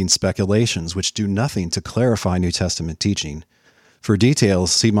unending speculations which do nothing to clarify New Testament teaching. For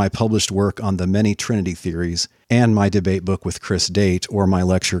details, see my published work on the many Trinity theories and my debate book with Chris Date or my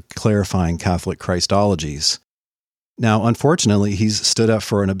lecture Clarifying Catholic Christologies. Now, unfortunately, he's stood up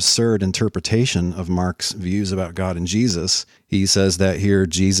for an absurd interpretation of Mark's views about God and Jesus. He says that here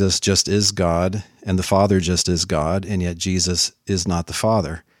Jesus just is God and the Father just is God, and yet Jesus is not the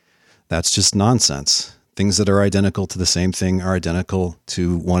Father. That's just nonsense. Things that are identical to the same thing are identical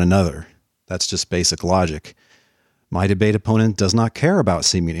to one another. That's just basic logic. My debate opponent does not care about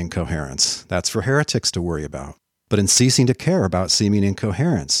seeming incoherence. That's for heretics to worry about. But in ceasing to care about seeming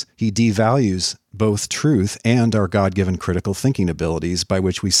incoherence, he devalues both truth and our God-given critical thinking abilities by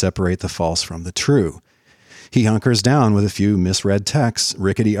which we separate the false from the true. He hunkers down with a few misread texts,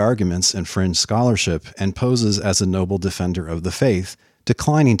 rickety arguments, and fringe scholarship, and poses as a noble defender of the faith,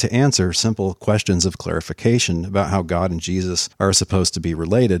 declining to answer simple questions of clarification about how God and Jesus are supposed to be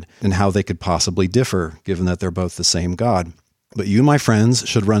related and how they could possibly differ, given that they're both the same God. But you, my friends,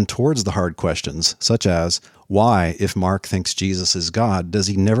 should run towards the hard questions, such as, why, if Mark thinks Jesus is God, does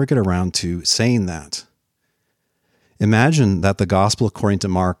he never get around to saying that? Imagine that the Gospel according to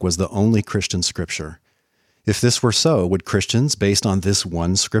Mark was the only Christian scripture. If this were so, would Christians, based on this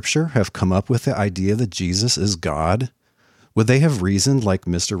one scripture, have come up with the idea that Jesus is God? Would they have reasoned like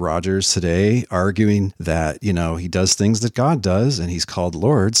Mr. Rogers today, arguing that, he does things that God does, and he's called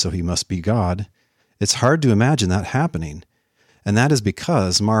Lord, so he must be God? It's hard to imagine that happening. And that is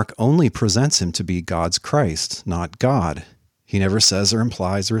because Mark only presents him to be God's Christ, not God. He never says or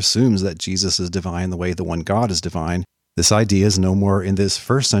implies or assumes that Jesus is divine the way the one God is divine. This idea is no more in this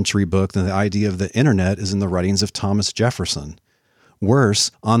first century book than the idea of the internet is in the writings of Thomas Jefferson.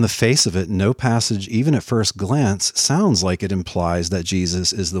 Worse, on the face of it, no passage, even at first glance, sounds like it implies that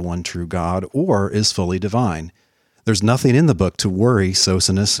Jesus is the one true God or is fully divine. There's nothing in the book to worry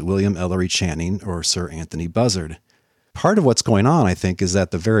Socinus, William Ellery Channing, or Sir Anthony Buzzard. Part of what's going on, I think, is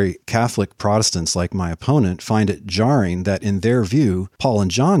that the very Catholic Protestants like my opponent find it jarring that in their view, Paul and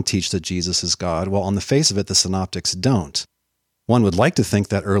John teach that Jesus is God, while on the face of it, the synoptics don't. One would like to think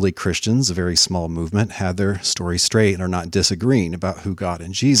that early Christians, a very small movement, had their story straight and are not disagreeing about who God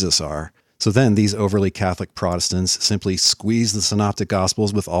and Jesus are. So then these overly Catholic Protestants simply squeeze the synoptic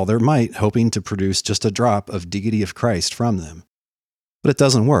gospels with all their might, hoping to produce just a drop of deity of Christ from them. But it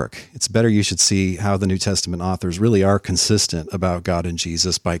doesn't work. It's better you should see how the New Testament authors really are consistent about God and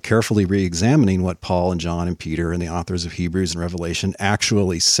Jesus by carefully re-examining what Paul and John and Peter and the authors of Hebrews and Revelation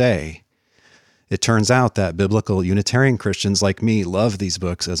actually say. It turns out that biblical Unitarian Christians like me love these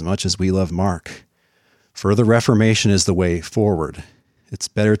books as much as we love Mark. Further Reformation is the way forward. It's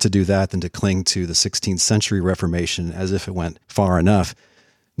better to do that than to cling to the 16th century Reformation as if it went far enough.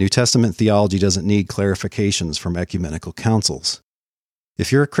 New Testament theology doesn't need clarifications from ecumenical councils.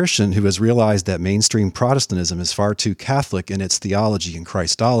 If you're a Christian who has realized that mainstream Protestantism is far too Catholic in its theology and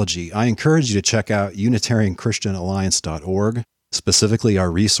Christology, I encourage you to check out UnitarianChristianAlliance.org, specifically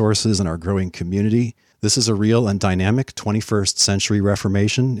our resources and our growing community. This is a real and dynamic 21st century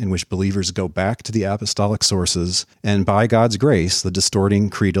Reformation in which believers go back to the apostolic sources, and by God's grace, the distorting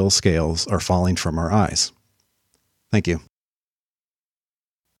creedal scales are falling from our eyes. Thank you.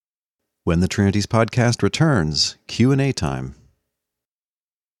 When the Trinities podcast returns, Q&A time.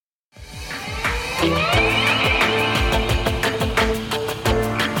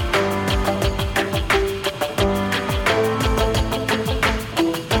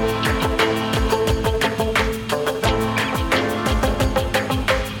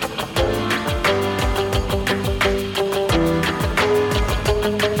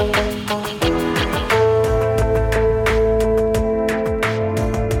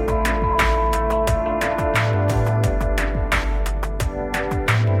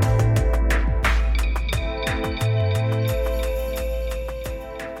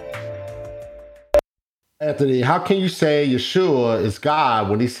 Anthony, how can you say Yeshua is God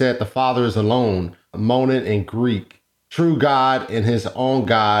when he said the Father is alone, monon in Greek? True God and his own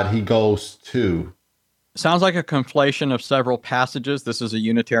God he goes to. Sounds like a conflation of several passages. This is a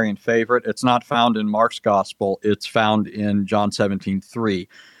Unitarian favorite. It's not found in Mark's gospel. It's found in John 17:3.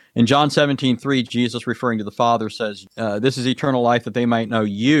 In John 17:3, Jesus, referring to the Father, says, this is eternal life, that they might know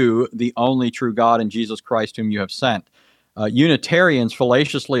you, the only true God, and Jesus Christ, whom you have sent. Unitarians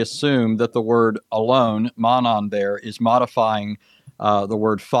fallaciously assume that the word alone, monon there, is modifying the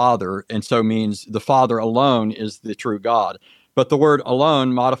word Father, and so means the Father alone is the true God. But the word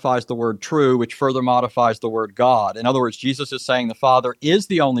alone modifies the word true, which further modifies the word God. In other words, Jesus is saying the Father is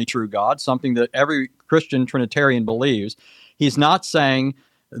the only true God, something that every Christian Trinitarian believes. He's not saying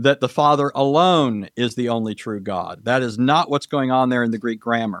that the Father alone is the only true God. That is not what's going on there in the Greek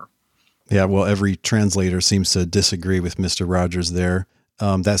grammar. Yeah, well, every translator seems to disagree with Mr. Rogers there.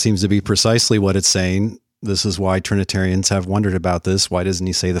 That seems to be precisely what it's saying. This is why Trinitarians have wondered about this. Why doesn't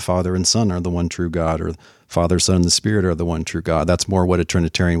he say the Father and Son are the one true God, or Father, Son, and the Spirit are the one true God? That's more what a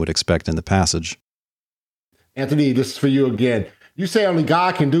Trinitarian would expect in the passage. Anthony, this is for you again. You say only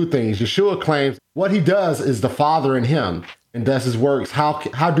God can do things. Yeshua claims what he does is the Father in him and does his works.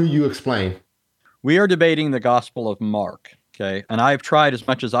 How do you explain? We are debating the Gospel of Mark. Okay, and I've tried as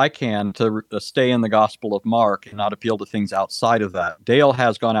much as I can to stay in the Gospel of Mark and not appeal to things outside of that. Dale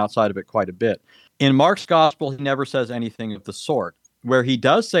has gone outside of it quite a bit. In Mark's Gospel, he never says anything of the sort. Where he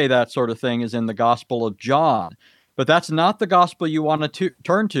does say that sort of thing is in the Gospel of John. But that's not the Gospel you want to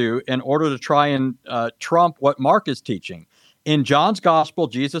turn to in order to try and trump what Mark is teaching. In John's Gospel,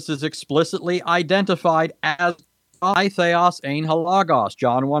 Jesus is explicitly identified as Theos ein halagos,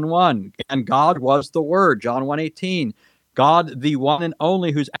 John 1:1, and God was the Word, John 1:18. God, the one and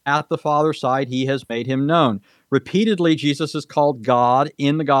only who's at the Father's side, he has made him known. Repeatedly, Jesus is called God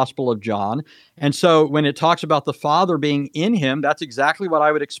in the Gospel of John. And so when it talks about the Father being in him, that's exactly what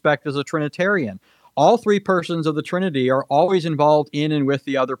I would expect as a Trinitarian. All three persons of the Trinity are always involved in and with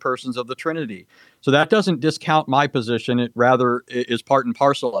the other persons of the Trinity. So that doesn't discount my position. It rather is part and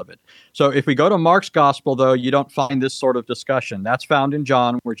parcel of it. So if we go to Mark's Gospel, though, you don't find this sort of discussion. That's found in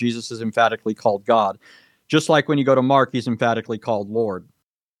John, where Jesus is emphatically called God. Just like when you go to Mark, he's emphatically called Lord.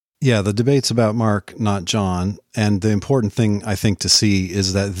 Yeah, the debate's about Mark, not John. And the important thing, I think, to see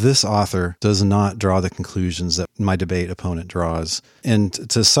is that this author does not draw the conclusions that my debate opponent draws. And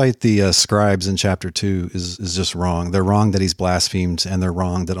to cite the scribes in chapter 2 is just wrong. They're wrong that he's blasphemed, and they're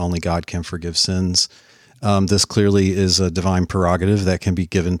wrong that only God can forgive sins. This clearly is a divine prerogative that can be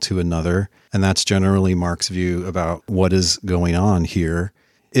given to another. And that's generally Mark's view about what is going on here.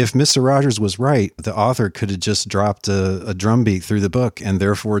 If Mr. Rogers was right, the author could have just dropped a drumbeat through the book, and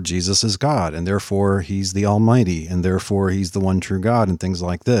therefore Jesus is God, and therefore he's the Almighty, and therefore he's the one true God, and things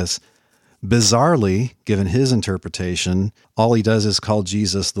like this. Bizarrely, given his interpretation, all he does is call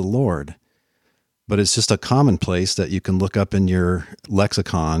Jesus the Lord. But it's just a commonplace that you can look up in your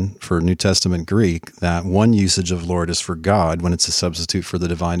lexicon for New Testament Greek, that one usage of Lord is for God when it's a substitute for the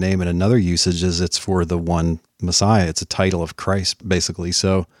divine name, and another usage is it's for the one Messiah. It's a title of Christ, basically.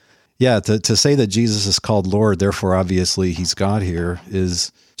 So, yeah, to say that Jesus is called Lord, therefore obviously he's God here,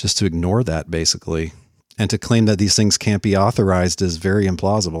 is just to ignore that, basically. And to claim that these things can't be authorized is very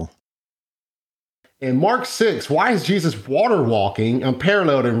implausible. In Mark 6, why is Jesus water walking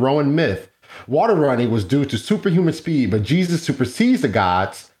unparalleled in Roman myth? water running was due to superhuman speed, but Jesus supersedes the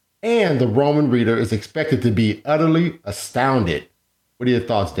gods, and the Roman reader is expected to be utterly astounded. What are your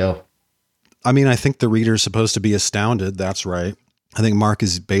thoughts, Dale? I mean, I think the reader is supposed to be astounded. That's right. I think Mark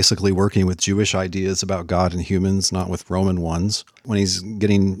is basically working with Jewish ideas about God and humans, not with Roman ones. When he's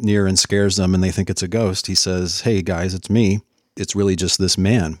getting near and scares them and they think it's a ghost, he says, hey guys, it's me. It's really just this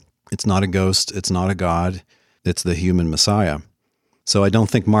man. It's not a ghost. It's not a God. It's the human Messiah. So I don't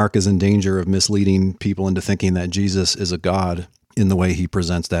think Mark is in danger of misleading people into thinking that Jesus is a God in the way he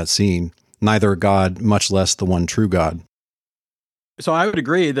presents that scene. Neither a God, much less the one true God. So I would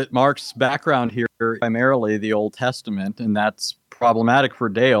agree that Mark's background here is primarily the Old Testament, and that's problematic for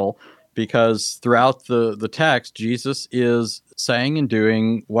Dale because throughout the text, Jesus is saying and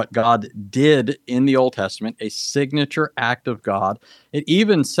doing what God did in the Old Testament, a signature act of God. It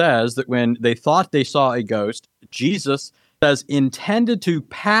even says that when they thought they saw a ghost, Jesus says intended to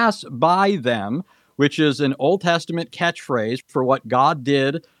pass by them, which is an Old Testament catchphrase for what God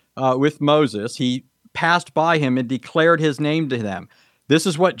did with Moses. He passed by him and declared his name to them. This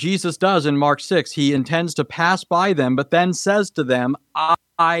is what Jesus does in Mark 6. He intends to pass by them, but then says to them,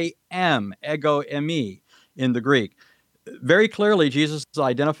 I am, ego eimi in the Greek. Very clearly, Jesus is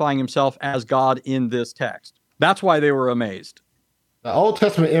identifying himself as God in this text. That's why they were amazed. The Old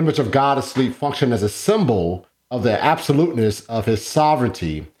Testament image of God asleep functioned as a symbol of the absoluteness of his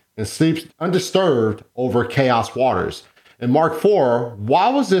sovereignty and sleeps undisturbed over chaos waters. In Mark 4, why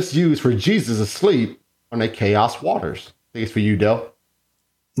was this used for Jesus asleep on the chaos waters? I think it's for you, Del.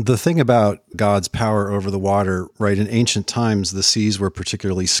 The thing about God's power over the water, right, in ancient times, the seas were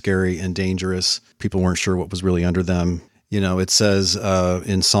particularly scary and dangerous. People weren't sure what was really under them. You know, it says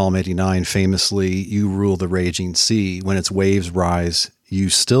in Psalm 89, famously, you rule the raging sea. When its waves rise, you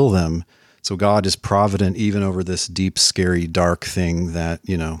still them. So God is provident even over this deep, scary, dark thing that,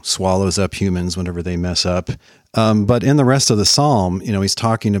 you know, swallows up humans whenever they mess up. But in the rest of the psalm, you know, he's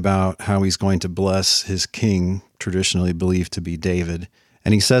talking about how he's going to bless his king, traditionally believed to be David.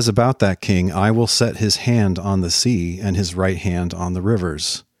 And he says about that king, I will set his hand on the sea and his right hand on the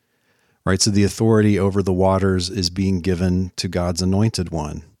rivers. Right? So the authority over the waters is being given to God's anointed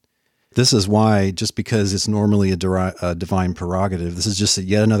one. This is why, just because it's normally a divine prerogative, this is just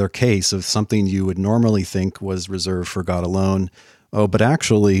yet another case of something you would normally think was reserved for God alone. Oh, but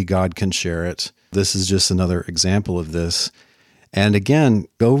actually God can share it. This is just another example of this. And again,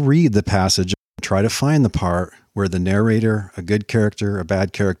 go read the passage and try to find the part where the narrator, a good character, a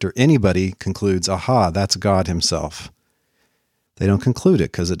bad character, anybody concludes, aha, that's God himself. They don't conclude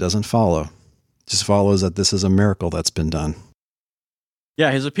it because it doesn't follow. It just follows that this is a miracle that's been done.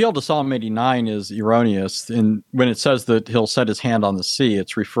 Yeah, his appeal to Psalm 89 is erroneous. And when it says that he'll set his hand on the sea,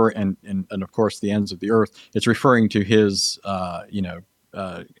 it's referring, and of course the ends of the earth, it's referring to his,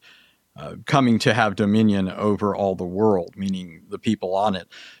 coming to have dominion over all the world, meaning the people on it.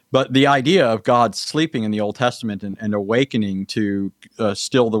 But the idea of God sleeping in the Old Testament and awakening to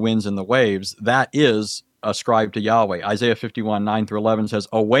still the winds and the waves, that is ascribed to Yahweh. Isaiah 51, 9 through 11 says,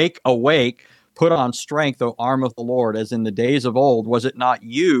 awake, awake, put on strength, O arm of the Lord, as in the days of old, was it not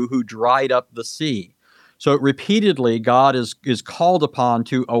you who dried up the sea? So repeatedly, God is called upon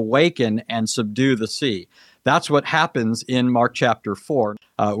to awaken and subdue the sea. That's what happens in Mark chapter 4,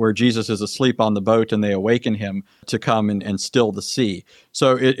 where Jesus is asleep on the boat and they awaken him to come and still the sea.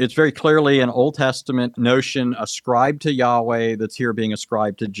 So it's very clearly an Old Testament notion ascribed to Yahweh that's here being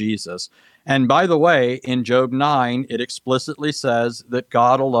ascribed to Jesus. And by the way, in Job 9, it explicitly says that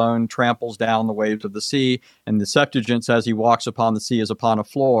God alone tramples down the waves of the sea, and the Septuagint says he walks upon the sea as upon a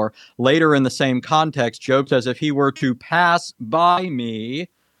floor. Later in the same context, Job says, if he were to pass by me,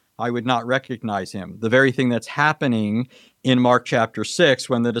 I would not recognize him. The very thing that's happening in Mark chapter 6,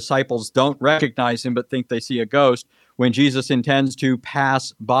 when the disciples don't recognize him but think they see a ghost, when Jesus intends to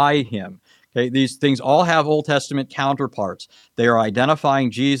pass by him. Okay, these things all have Old Testament counterparts. They are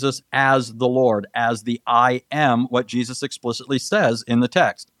identifying Jesus as the Lord, as the I am, what Jesus explicitly says in the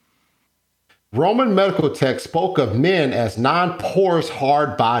text. Roman medical texts spoke of men as non-porous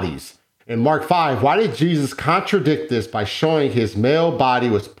hard bodies. In Mark 5, why did Jesus contradict this by showing his male body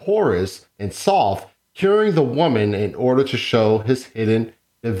was porous and soft, curing the woman in order to show his hidden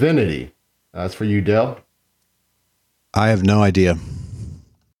divinity? That's for you, Del. I have no idea.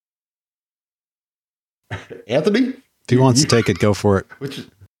 Anthony? If he wants to take it, go for it.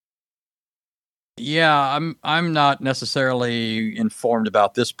 Yeah, I'm not necessarily informed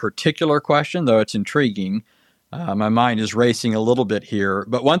about this particular question, though it's intriguing. My mind is racing a little bit here.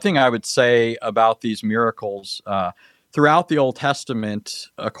 But one thing I would say about these miracles, throughout the Old Testament,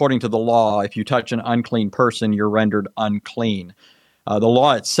 according to the law, if you touch an unclean person, you're rendered unclean. The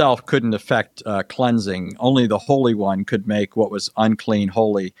law itself couldn't affect cleansing. Only the Holy One could make what was unclean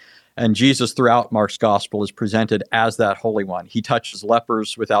holy. And Jesus, throughout Mark's gospel, is presented as that Holy One. He touches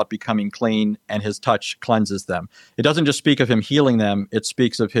lepers without becoming clean, and his touch cleanses them. It doesn't just speak of him healing them, it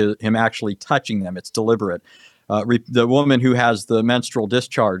speaks of him actually touching them. It's deliberate. The woman who has the menstrual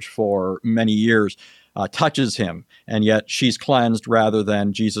discharge for many years touches him, and yet she's cleansed rather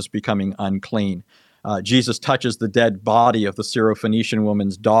than Jesus becoming unclean. Jesus touches the dead body of the Syrophoenician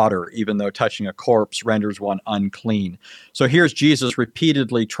woman's daughter, even though touching a corpse renders one unclean. So here's Jesus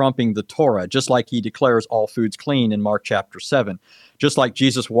repeatedly trumping the Torah, just like he declares all foods clean in Mark chapter 7. Just like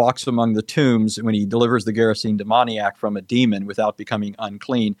Jesus walks among the tombs when he delivers the Gerasene demoniac from a demon without becoming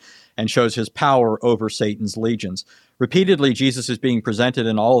unclean and shows his power over Satan's legions. Repeatedly, Jesus is being presented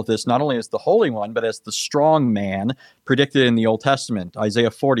in all of this not only as the Holy One, but as the strong man predicted in the Old Testament.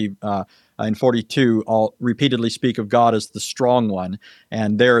 Isaiah 40 and 42 all repeatedly speak of God as the strong one.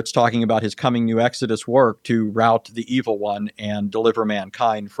 And there it's talking about his coming new Exodus work to rout the evil one and deliver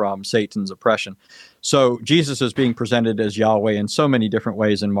mankind from Satan's oppression. So Jesus is being presented as Yahweh in so many different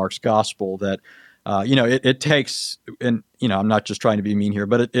ways in Mark's gospel that it takes, and I'm not just trying to be mean here,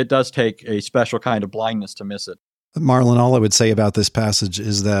 but it does take a special kind of blindness to miss it. Marlon, all I would say about this passage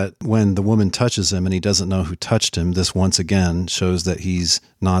is that when the woman touches him and he doesn't know who touched him, this once again shows that he's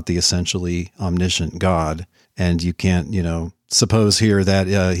not the essentially omniscient God. And you can't, suppose here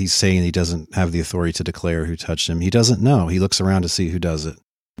that he's saying he doesn't have the authority to declare who touched him. He doesn't know. He looks around to see who does it.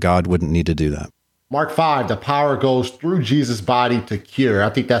 God wouldn't need to do that. Mark 5, the power goes through Jesus' body to cure. I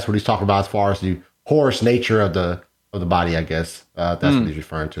think that's what he's talking about as far as the porous nature of the body, I guess. That's what he's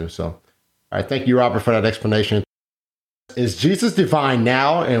referring to. So, all right. Thank you, Robert, for that explanation. Is Jesus divine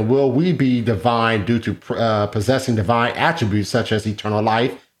now, and will we be divine due to possessing divine attributes such as eternal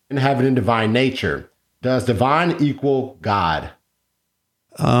life and having a divine nature? Does divine equal God?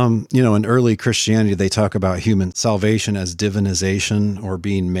 In early Christianity, they talk about human salvation as divinization or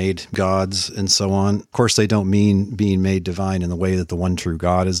being made gods and so on. Of course, they don't mean being made divine in the way that the one true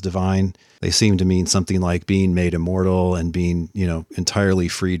God is divine. They seem to mean something like being made immortal and being, entirely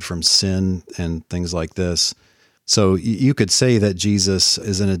freed from sin and things like this. So you could say that Jesus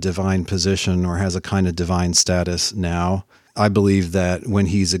is in a divine position or has a kind of divine status now. I believe that when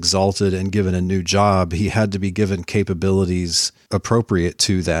he's exalted and given a new job, he had to be given capabilities appropriate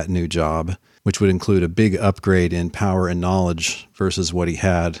to that new job, which would include a big upgrade in power and knowledge versus what he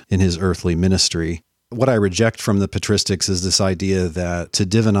had in his earthly ministry. What I reject from the patristics is this idea that to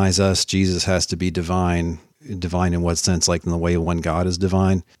divinize us, Jesus has to be divine. Divine in what sense? Like in the way one God is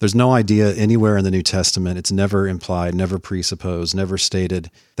divine? There's no idea anywhere in the New Testament, it's never implied, never presupposed, never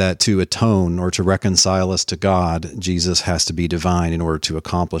stated that to atone or to reconcile us to God, Jesus has to be divine in order to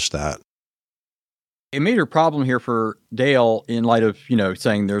accomplish that. A major problem here for Dale, in light of,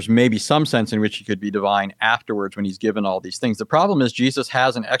 saying there's maybe some sense in which he could be divine afterwards when he's given all these things. The problem is Jesus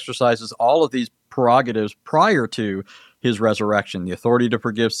has and exercises all of these prerogatives prior to his resurrection, the authority to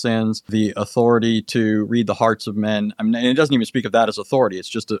forgive sins, the authority to read the hearts of men. And it doesn't even speak of that as authority. It's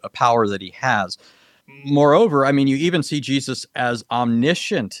just a power that he has. Moreover, you even see Jesus as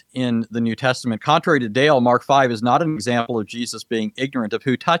omniscient in the New Testament. Contrary to Dale, Mark 5 is not an example of Jesus being ignorant of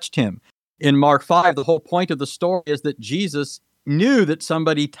who touched him. In Mark 5, the whole point of the story is that Jesus knew that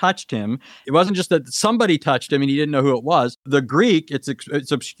somebody touched him. It wasn't just that somebody touched him and he didn't know who it was. The Greek, it's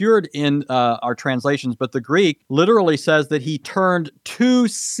obscured in our translations, but the Greek literally says that he turned to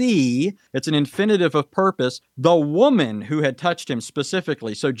see, it's an infinitive of purpose, the woman who had touched him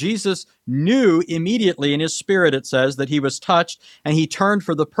specifically. So Jesus knew immediately in his spirit, it says, that he was touched, and he turned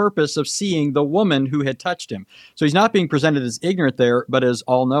for the purpose of seeing the woman who had touched him. So he's not being presented as ignorant there, but as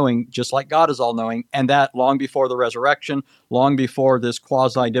all-knowing, just like God is all-knowing, and that long before the resurrection, long before this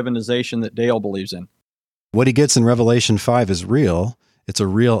quasi-divinization that Dale believes in. What he gets in Revelation 5 is real. It's a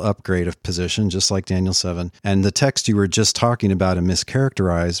real upgrade of position, just like Daniel 7. And the text you were just talking about and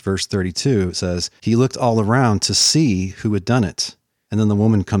mischaracterized, verse 32, says, he looked all around to see who had done it. And then the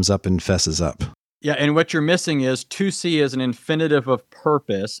woman comes up and fesses up. Yeah, and what you're missing is to see is an infinitive of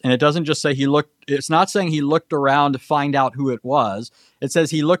purpose. And it doesn't just say he looked, it's not saying he looked around to find out who it was. It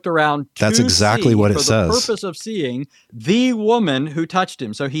says he looked around to That's exactly see what it for says. The purpose of seeing the woman who touched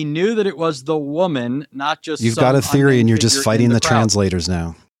him. So he knew that it was the woman, not just You've got a theory and you're just fighting the crowd. Translators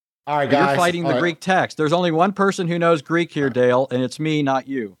now. All right, guys. You're fighting the Greek text. There's only one person who knows Greek here, Dale, and it's me, not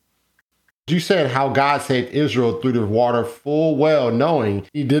you. You said how God saved Israel through the water full well knowing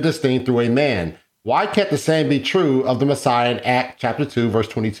he did this thing through a man. Why can't the same be true of the Messiah in Acts chapter 2, verse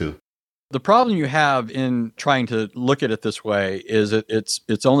 22? The problem you have in trying to look at it this way is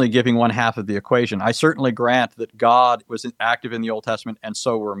it's only giving one half of the equation. I certainly grant that God was active in the Old Testament, and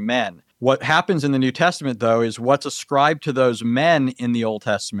so were men. What happens in the New Testament, though, is what's ascribed to those men in the Old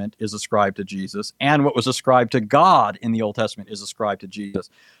Testament is ascribed to Jesus, and what was ascribed to God in the Old Testament is ascribed to Jesus.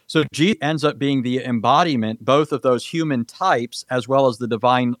 So Jesus ends up being the embodiment both of those human types as well as the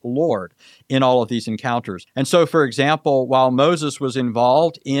divine Lord in all of these encounters. And so, for example, while Moses was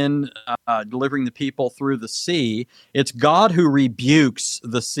involved in delivering the people through the sea, it's God who rebukes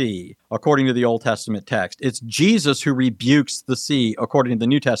the sea, according to the Old Testament text. It's Jesus who rebukes the sea, according to the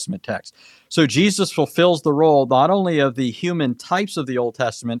New Testament text. So Jesus fulfills the role not only of the human types of the Old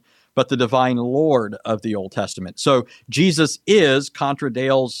Testament, but the divine Lord of the Old Testament. So Jesus is, contra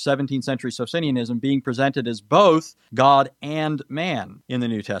Dale's 17th century Socinianism, being presented as both God and man in the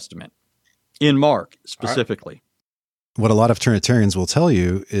New Testament, in Mark specifically. What a lot of Trinitarians will tell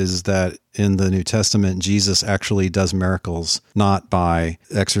you is that in the New Testament, Jesus actually does miracles not by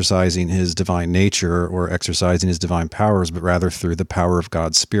exercising his divine nature or exercising his divine powers, but rather through the power of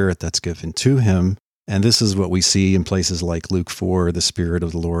God's Spirit that's given to him. And this is what we see in places like Luke 4, the Spirit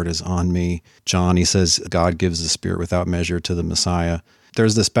of the Lord is on me. John, he says, God gives the Spirit without measure to the Messiah.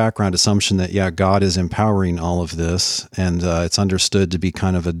 There's this background assumption that, God is empowering all of this, and it's understood to be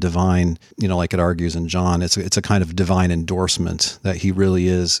kind of a divine, like it argues in John, it's a kind of divine endorsement that he really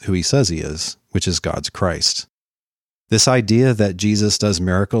is who he says he is, which is God's Christ. This idea that Jesus does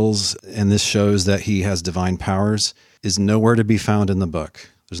miracles, and this shows that he has divine powers, is nowhere to be found in the book.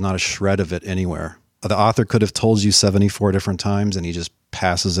 There's not a shred of it anywhere. The author could have told you 74 different times, and he just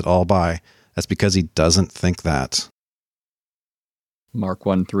passes it all by. That's because he doesn't think that. Mark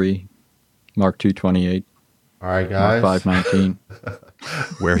 1:3, Mark 2:28. All right, guys. Mark 5:19.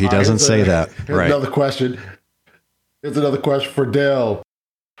 Where he doesn't say that. Right. Another question. Here's another question for Dale.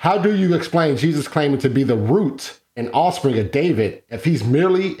 How do you explain Jesus claiming to be the root and offspring of David if he's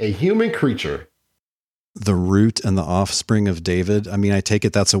merely a human creature? The root and the offspring of David. I mean, I take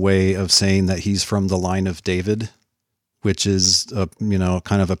it that's a way of saying that he's from the line of David, which is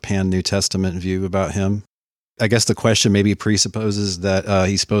kind of a pan-New Testament view about him. I guess the question maybe presupposes that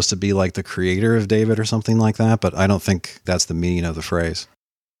he's supposed to be like the creator of David or something like that, but I don't think that's the meaning of the phrase.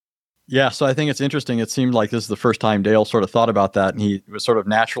 Yeah, so I think it's interesting. It seemed like this is the first time Dale sort of thought about that, and he was sort of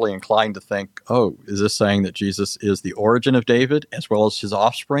naturally inclined to think, is this saying that Jesus is the origin of David as well as his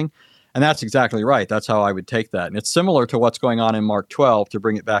offspring? And that's exactly right. That's how I would take that. And it's similar to what's going on in Mark 12, to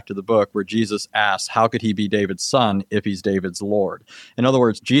bring it back to the book, where Jesus asks, how could he be David's son if he's David's Lord? In other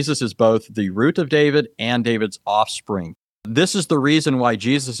words, Jesus is both the root of David and David's offspring. This is the reason why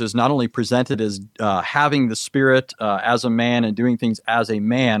Jesus is not only presented as having the Spirit as a man and doing things as a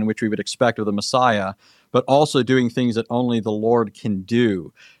man, which we would expect of the Messiah, but also doing things that only the Lord can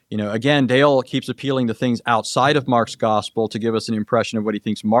do. Again, Dale keeps appealing to things outside of Mark's gospel to give us an impression of what he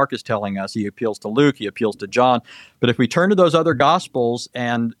thinks Mark is telling us. He appeals to Luke, he appeals to John. But if we turn to those other gospels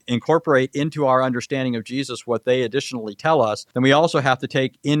and incorporate into our understanding of Jesus what they additionally tell us, then we also have to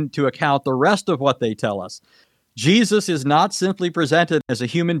take into account the rest of what they tell us. Jesus is not simply presented as a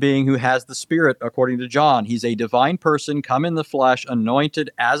human being who has the Spirit, according to John. He's a divine person, come in the flesh, anointed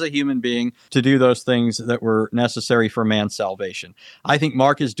as a human being to do those things that were necessary for man's salvation. I think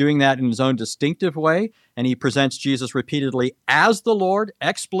Mark is doing that in his own distinctive way, and he presents Jesus repeatedly as the Lord,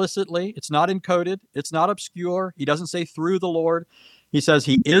 explicitly. It's not encoded. It's not obscure. He doesn't say through the Lord. He says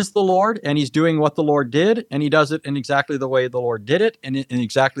he is the Lord, and he's doing what the Lord did, and he does it in exactly the way the Lord did it, and in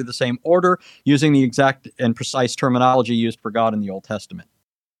exactly the same order, using the exact and precise terminology used for God in the Old Testament.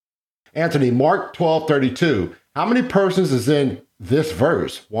 Anthony, Mark 12:32. How many persons is in this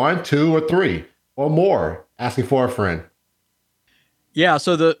verse? 1, 2, or 3, or more? Asking for a friend. Yeah,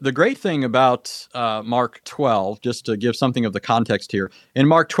 so the great thing about Mark 12, just to give something of the context here, in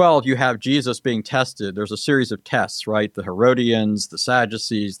Mark 12, you have Jesus being tested. There's a series of tests, right? The Herodians, the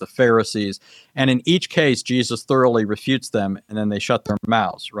Sadducees, the Pharisees. And in each case, Jesus thoroughly refutes them, and then they shut their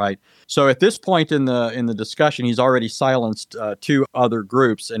mouths, right? So at this point in the discussion, he's already silenced two other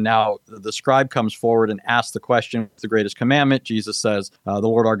groups, and now the scribe comes forward and asks the question, what's the greatest commandment? Jesus says, the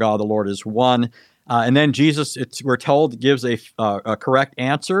Lord our God, the Lord is one. And then Jesus, we're told, gives a correct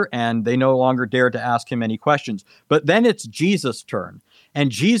answer, and they no longer dare to ask him any questions. But then it's Jesus' turn. And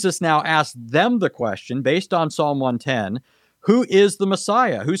Jesus now asks them the question, based on Psalm 110, who is the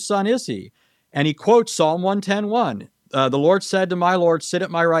Messiah? Whose son is he? And he quotes Psalm 110:1. The Lord said to my Lord, sit at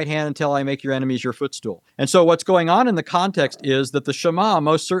my right hand until I make your enemies your footstool. And so what's going on in the context is that the Shema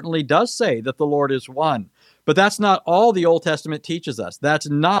most certainly does say that the Lord is one. But that's not all the Old Testament teaches us. That's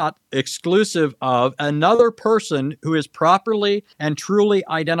not exclusive of another person who is properly and truly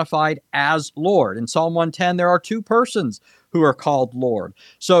identified as Lord. In Psalm 110, there are two persons who are called Lord.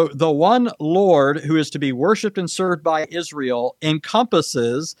 So the one Lord who is to be worshiped and served by Israel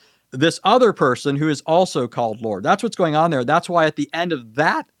encompasses this other person who is also called Lord. That's what's going on there. That's why at the end of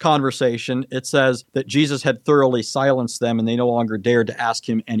that conversation, it says that Jesus had thoroughly silenced them and they no longer dared to ask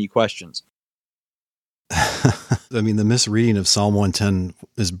him any questions. I mean, the misreading of Psalm 110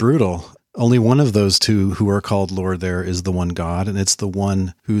 is brutal. Only one of those two who are called Lord there is the one God, and it's the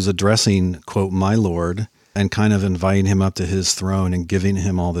one who's addressing, quote, my Lord, and kind of inviting him up to his throne and giving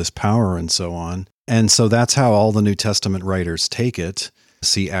him all this power and so on. And so that's how all the New Testament writers take it.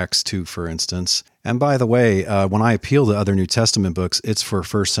 See Acts 2, for instance. And by the way, when I appeal to other New Testament books, it's for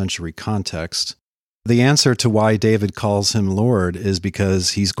first century context. The answer to why David calls him Lord is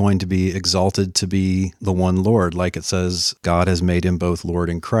because he's going to be exalted to be the one Lord. Like it says, God has made him both Lord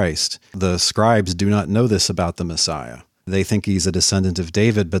and Christ. The scribes do not know this about the Messiah. They think he's a descendant of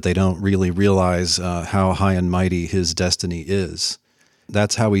David, but they don't really realize how high and mighty his destiny is.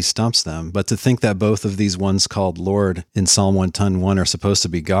 That's how he stumps them. But to think that both of these ones called Lord in Psalm 110:1 are supposed to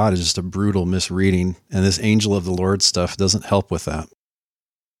be God is just a brutal misreading. And this angel of the Lord stuff doesn't help with that.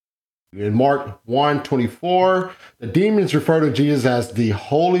 In Mark 1:24, the demons refer to Jesus as the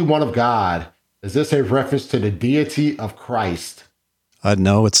Holy One of God. Is this a reference to the deity of Christ?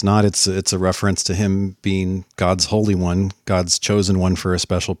 No, it's not. It's a reference to him being God's Holy One, God's chosen one for a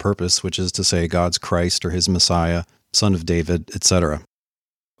special purpose, which is to say God's Christ or his Messiah, Son of David, etc.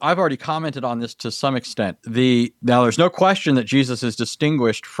 I've already commented on this to some extent. Now, there's no question that Jesus is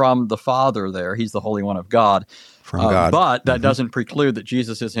distinguished from the Father there. He's the Holy One of God. From God. But that doesn't preclude that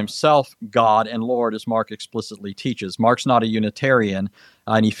Jesus is himself God and Lord, as Mark explicitly teaches. Mark's not a Unitarian,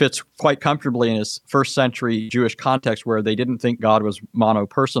 and he fits quite comfortably in his first century Jewish context where they didn't think God was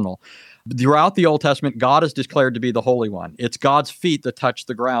monopersonal. Throughout the Old Testament, God is declared to be the Holy One. It's God's feet that touch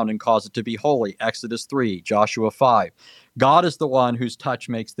the ground and cause it to be holy. Exodus 3, Joshua 5. God is the one whose touch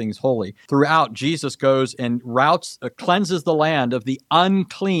makes things holy. Throughout, Jesus goes and cleanses the land of the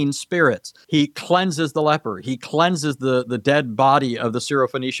unclean spirits. He cleanses the leper. He cleanses the dead body of the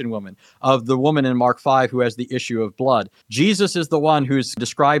Syrophoenician woman, of the woman in Mark 5 who has the issue of blood. Jesus is the one who's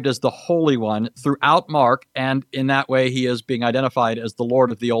described as the Holy One throughout Mark, and in that way, he is being identified as the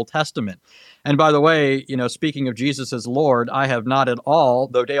Lord of the Old Testament. And by the way, speaking of Jesus as Lord, I have not at all,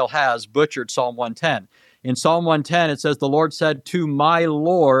 though Dale has, butchered Psalm 110. In Psalm 110, it says, the Lord said to my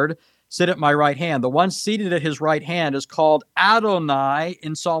Lord, sit at my right hand. The one seated at his right hand is called Adonai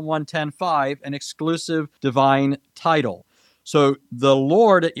in Psalm 110:5, an exclusive divine title. So the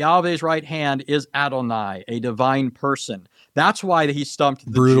Lord at Yahweh's right hand is Adonai, a divine person. That's why he stumped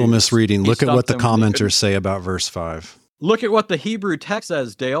the Brutal Jews. misreading. Look at what the commenters say about verse 5. Look at what the Hebrew text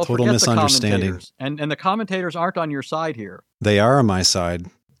says, Dale. Total Forget misunderstanding. The commentators. And the commentators aren't on your side here. They are on my side.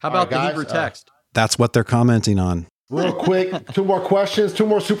 How about the Hebrew text? That's what they're commenting on. Real quick, two more questions, two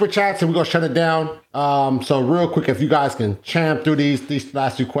more super chats, and we're going to shut it down. So real quick, if you guys can champ through these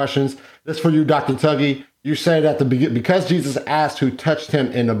last two questions. This for you, Dr. Tuggy. You say that because Jesus asked who touched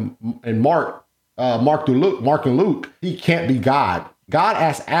him in Mark and Luke, he can't be God. God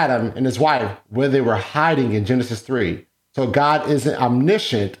asked Adam and his wife where they were hiding in Genesis 3. So God isn't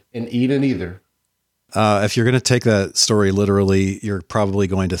omniscient in Eden either. If you're going to take that story literally, you're probably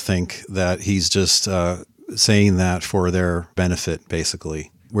going to think that he's just saying that for their benefit,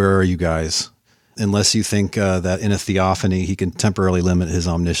 basically. Where are you guys? Unless you think that in a theophany, he can temporarily limit his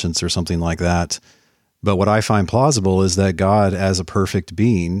omniscience or something like that. But what I find plausible is that God, as a perfect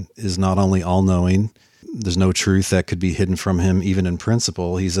being, is not only all-knowing, there's no truth that could be hidden from him, even in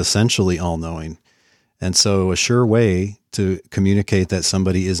principle. He's essentially all-knowing. And so a sure way to communicate that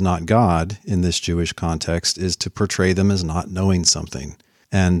somebody is not God in this Jewish context is to portray them as not knowing something.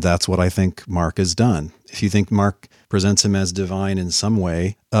 And that's what I think Mark has done. If you think Mark presents him as divine in some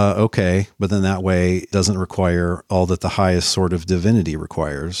way, okay, but then that way doesn't require all that the highest sort of divinity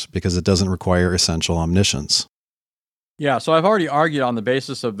requires, because it doesn't require essential omniscience. Yeah, so I've already argued on the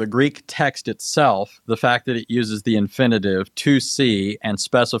basis of the Greek text itself, the fact that it uses the infinitive to see and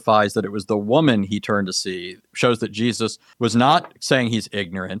specifies that it was the woman he turned to see, shows that Jesus was not saying he's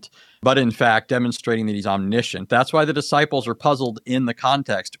ignorant, but in fact demonstrating that he's omniscient. That's why the disciples are puzzled in the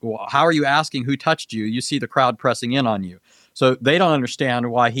context. Well, how are you asking who touched you? You see the crowd pressing in on you. So they don't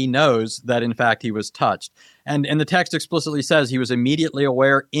understand why he knows that in fact he was touched. And the text explicitly says he was immediately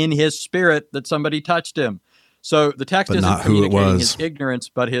aware in his spirit that somebody touched him. So the text isn't communicating his ignorance,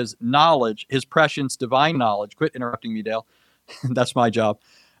 but his knowledge, his prescience, divine knowledge. Quit interrupting me, Dale. That's my job.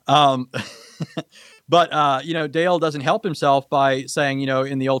 But, Dale doesn't help himself by saying,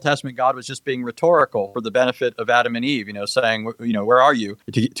 in the Old Testament, God was just being rhetorical for the benefit of Adam and Eve, saying, where are you,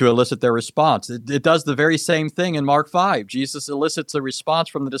 to elicit their response. It does the very same thing in Mark 5. Jesus elicits a response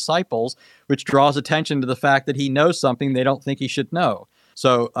from the disciples, which draws attention to the fact that he knows something they don't think he should know.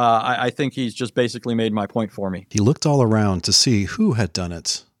 So I think he's just basically made my point for me. He looked all around to see who had done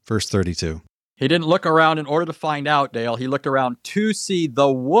it. Verse 32. He didn't look around in order to find out, Dale. He looked around to see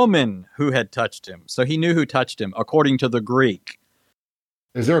the woman who had touched him. So he knew who touched him, according to the Greek.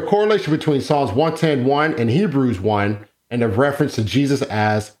 Is there a correlation between Psalms 110:1 and Hebrews 1 and a reference to Jesus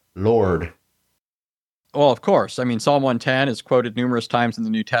as Lord? Well, of course. I mean, Psalm 110 is quoted numerous times in the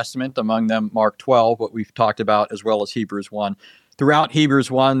New Testament, among them Mark 12, what we've talked about, as well as Hebrews 1. Throughout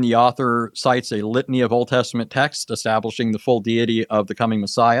Hebrews 1, the author cites a litany of Old Testament texts establishing the full deity of the coming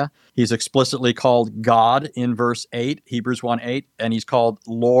Messiah. He's explicitly called God in verse 8, Hebrews 1:8, and he's called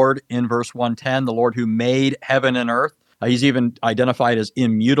Lord in verse 1:10, the Lord who made heaven and earth. He's even identified as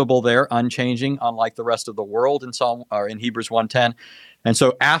immutable there, unchanging, unlike the rest of the world in Hebrews 1:10. And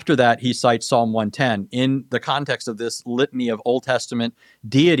so after that, he cites Psalm 110 in the context of this litany of Old Testament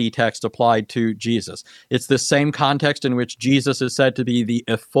deity text applied to Jesus. It's the same context in which Jesus is said to be the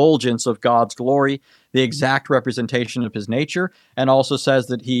effulgence of God's glory, the exact representation of his nature, and also says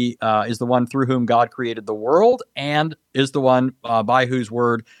that he is the one through whom God created the world and is the one by whose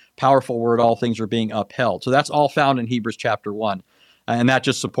powerful word, all things are being upheld. So that's all found in Hebrews chapter 1. And that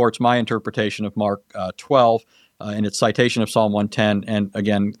just supports my interpretation of Mark 12 in its citation of Psalm 110, and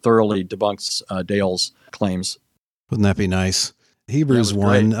again, thoroughly debunks Dale's claims. Wouldn't that be nice? Hebrews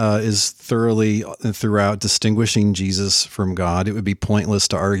 1 is thoroughly throughout distinguishing Jesus from God. It would be pointless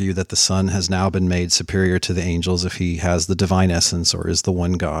to argue that the Son has now been made superior to the angels if he has the divine essence or is the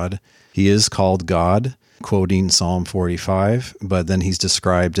one God. He is called God, quoting Psalm 45, but then he's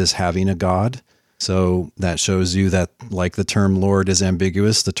described as having a God. So that shows you that, like the term Lord is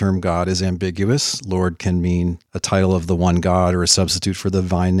ambiguous, the term God is ambiguous. Lord can mean a title of the one God or a substitute for the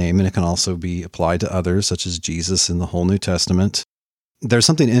divine name, and it can also be applied to others, such as Jesus in the whole New Testament. There's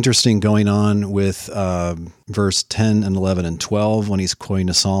something interesting going on with verse 10 and 11 and 12 when he's quoting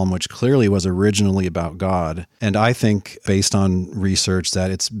a psalm, which clearly was originally about God. And I think, based on research, that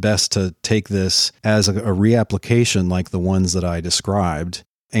it's best to take this as a reapplication like the ones that I described.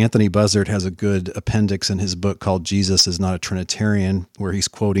 Anthony Buzzard has a good appendix in his book called Jesus is Not a Trinitarian, where he's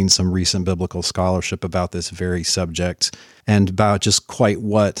quoting some recent biblical scholarship about this very subject and about just quite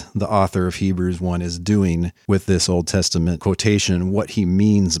what the author of Hebrews 1 is doing with this Old Testament quotation and what he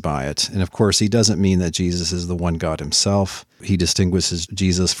means by it. And of course, he doesn't mean that Jesus is the one God himself. He distinguishes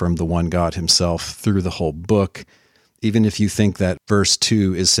Jesus from the one God himself through the whole book. Even if you think that verse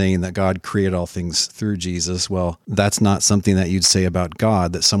 2 is saying that God created all things through Jesus, well, that's not something that you'd say about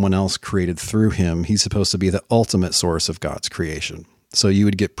God, that someone else created through him. He's supposed to be the ultimate source of God's creation. So you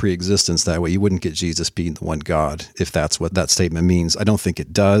would get pre-existence that way. You wouldn't get Jesus being the one God, if that's what that statement means. I don't think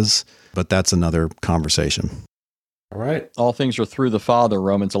it does, but that's another conversation. All right. All things are through the Father,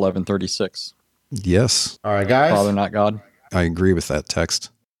 Romans 11:36. Yes. All right, guys. Father, not God. I agree with that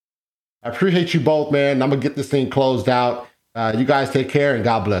text. I appreciate you both, man. I'm going to get this thing closed out. You guys take care and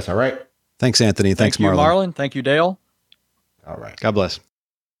God bless, all right? Thanks, Anthony. Thanks, Thank you, Marlon. Marlon. Thank you, Dale. All right. God bless.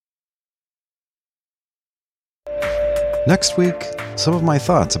 Next week, some of my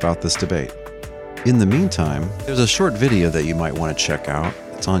thoughts about this debate. In the meantime, there's a short video that you might want to check out.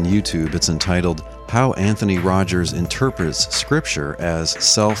 It's on YouTube. It's entitled, How Anthony Rogers Interprets Scripture as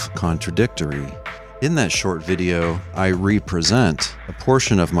Self-Contradictory. In that short video, I represent a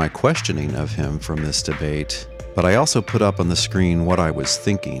portion of my questioning of him from this debate, but I also put up on the screen what I was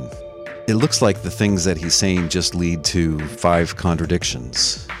thinking. It looks like the things that he's saying just lead to 5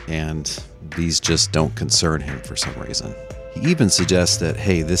 contradictions, and these just don't concern him for some reason. He even suggests that,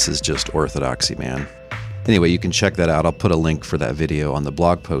 hey, this is just orthodoxy, man. Anyway, you can check that out. I'll put a link for that video on the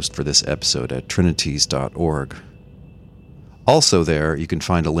blog post for this episode at trinities.org. Also there, you can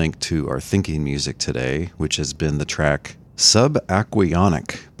find a link to our thinking music today, which has been the track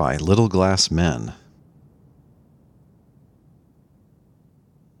Subaqueonic by Little Glass Men.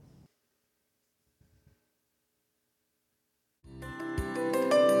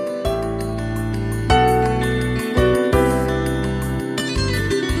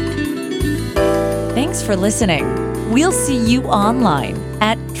 Thanks for listening. We'll see you online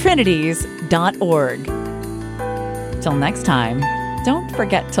at trinities.org. Till next time, don't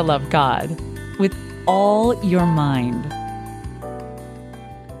forget to love God with all your mind.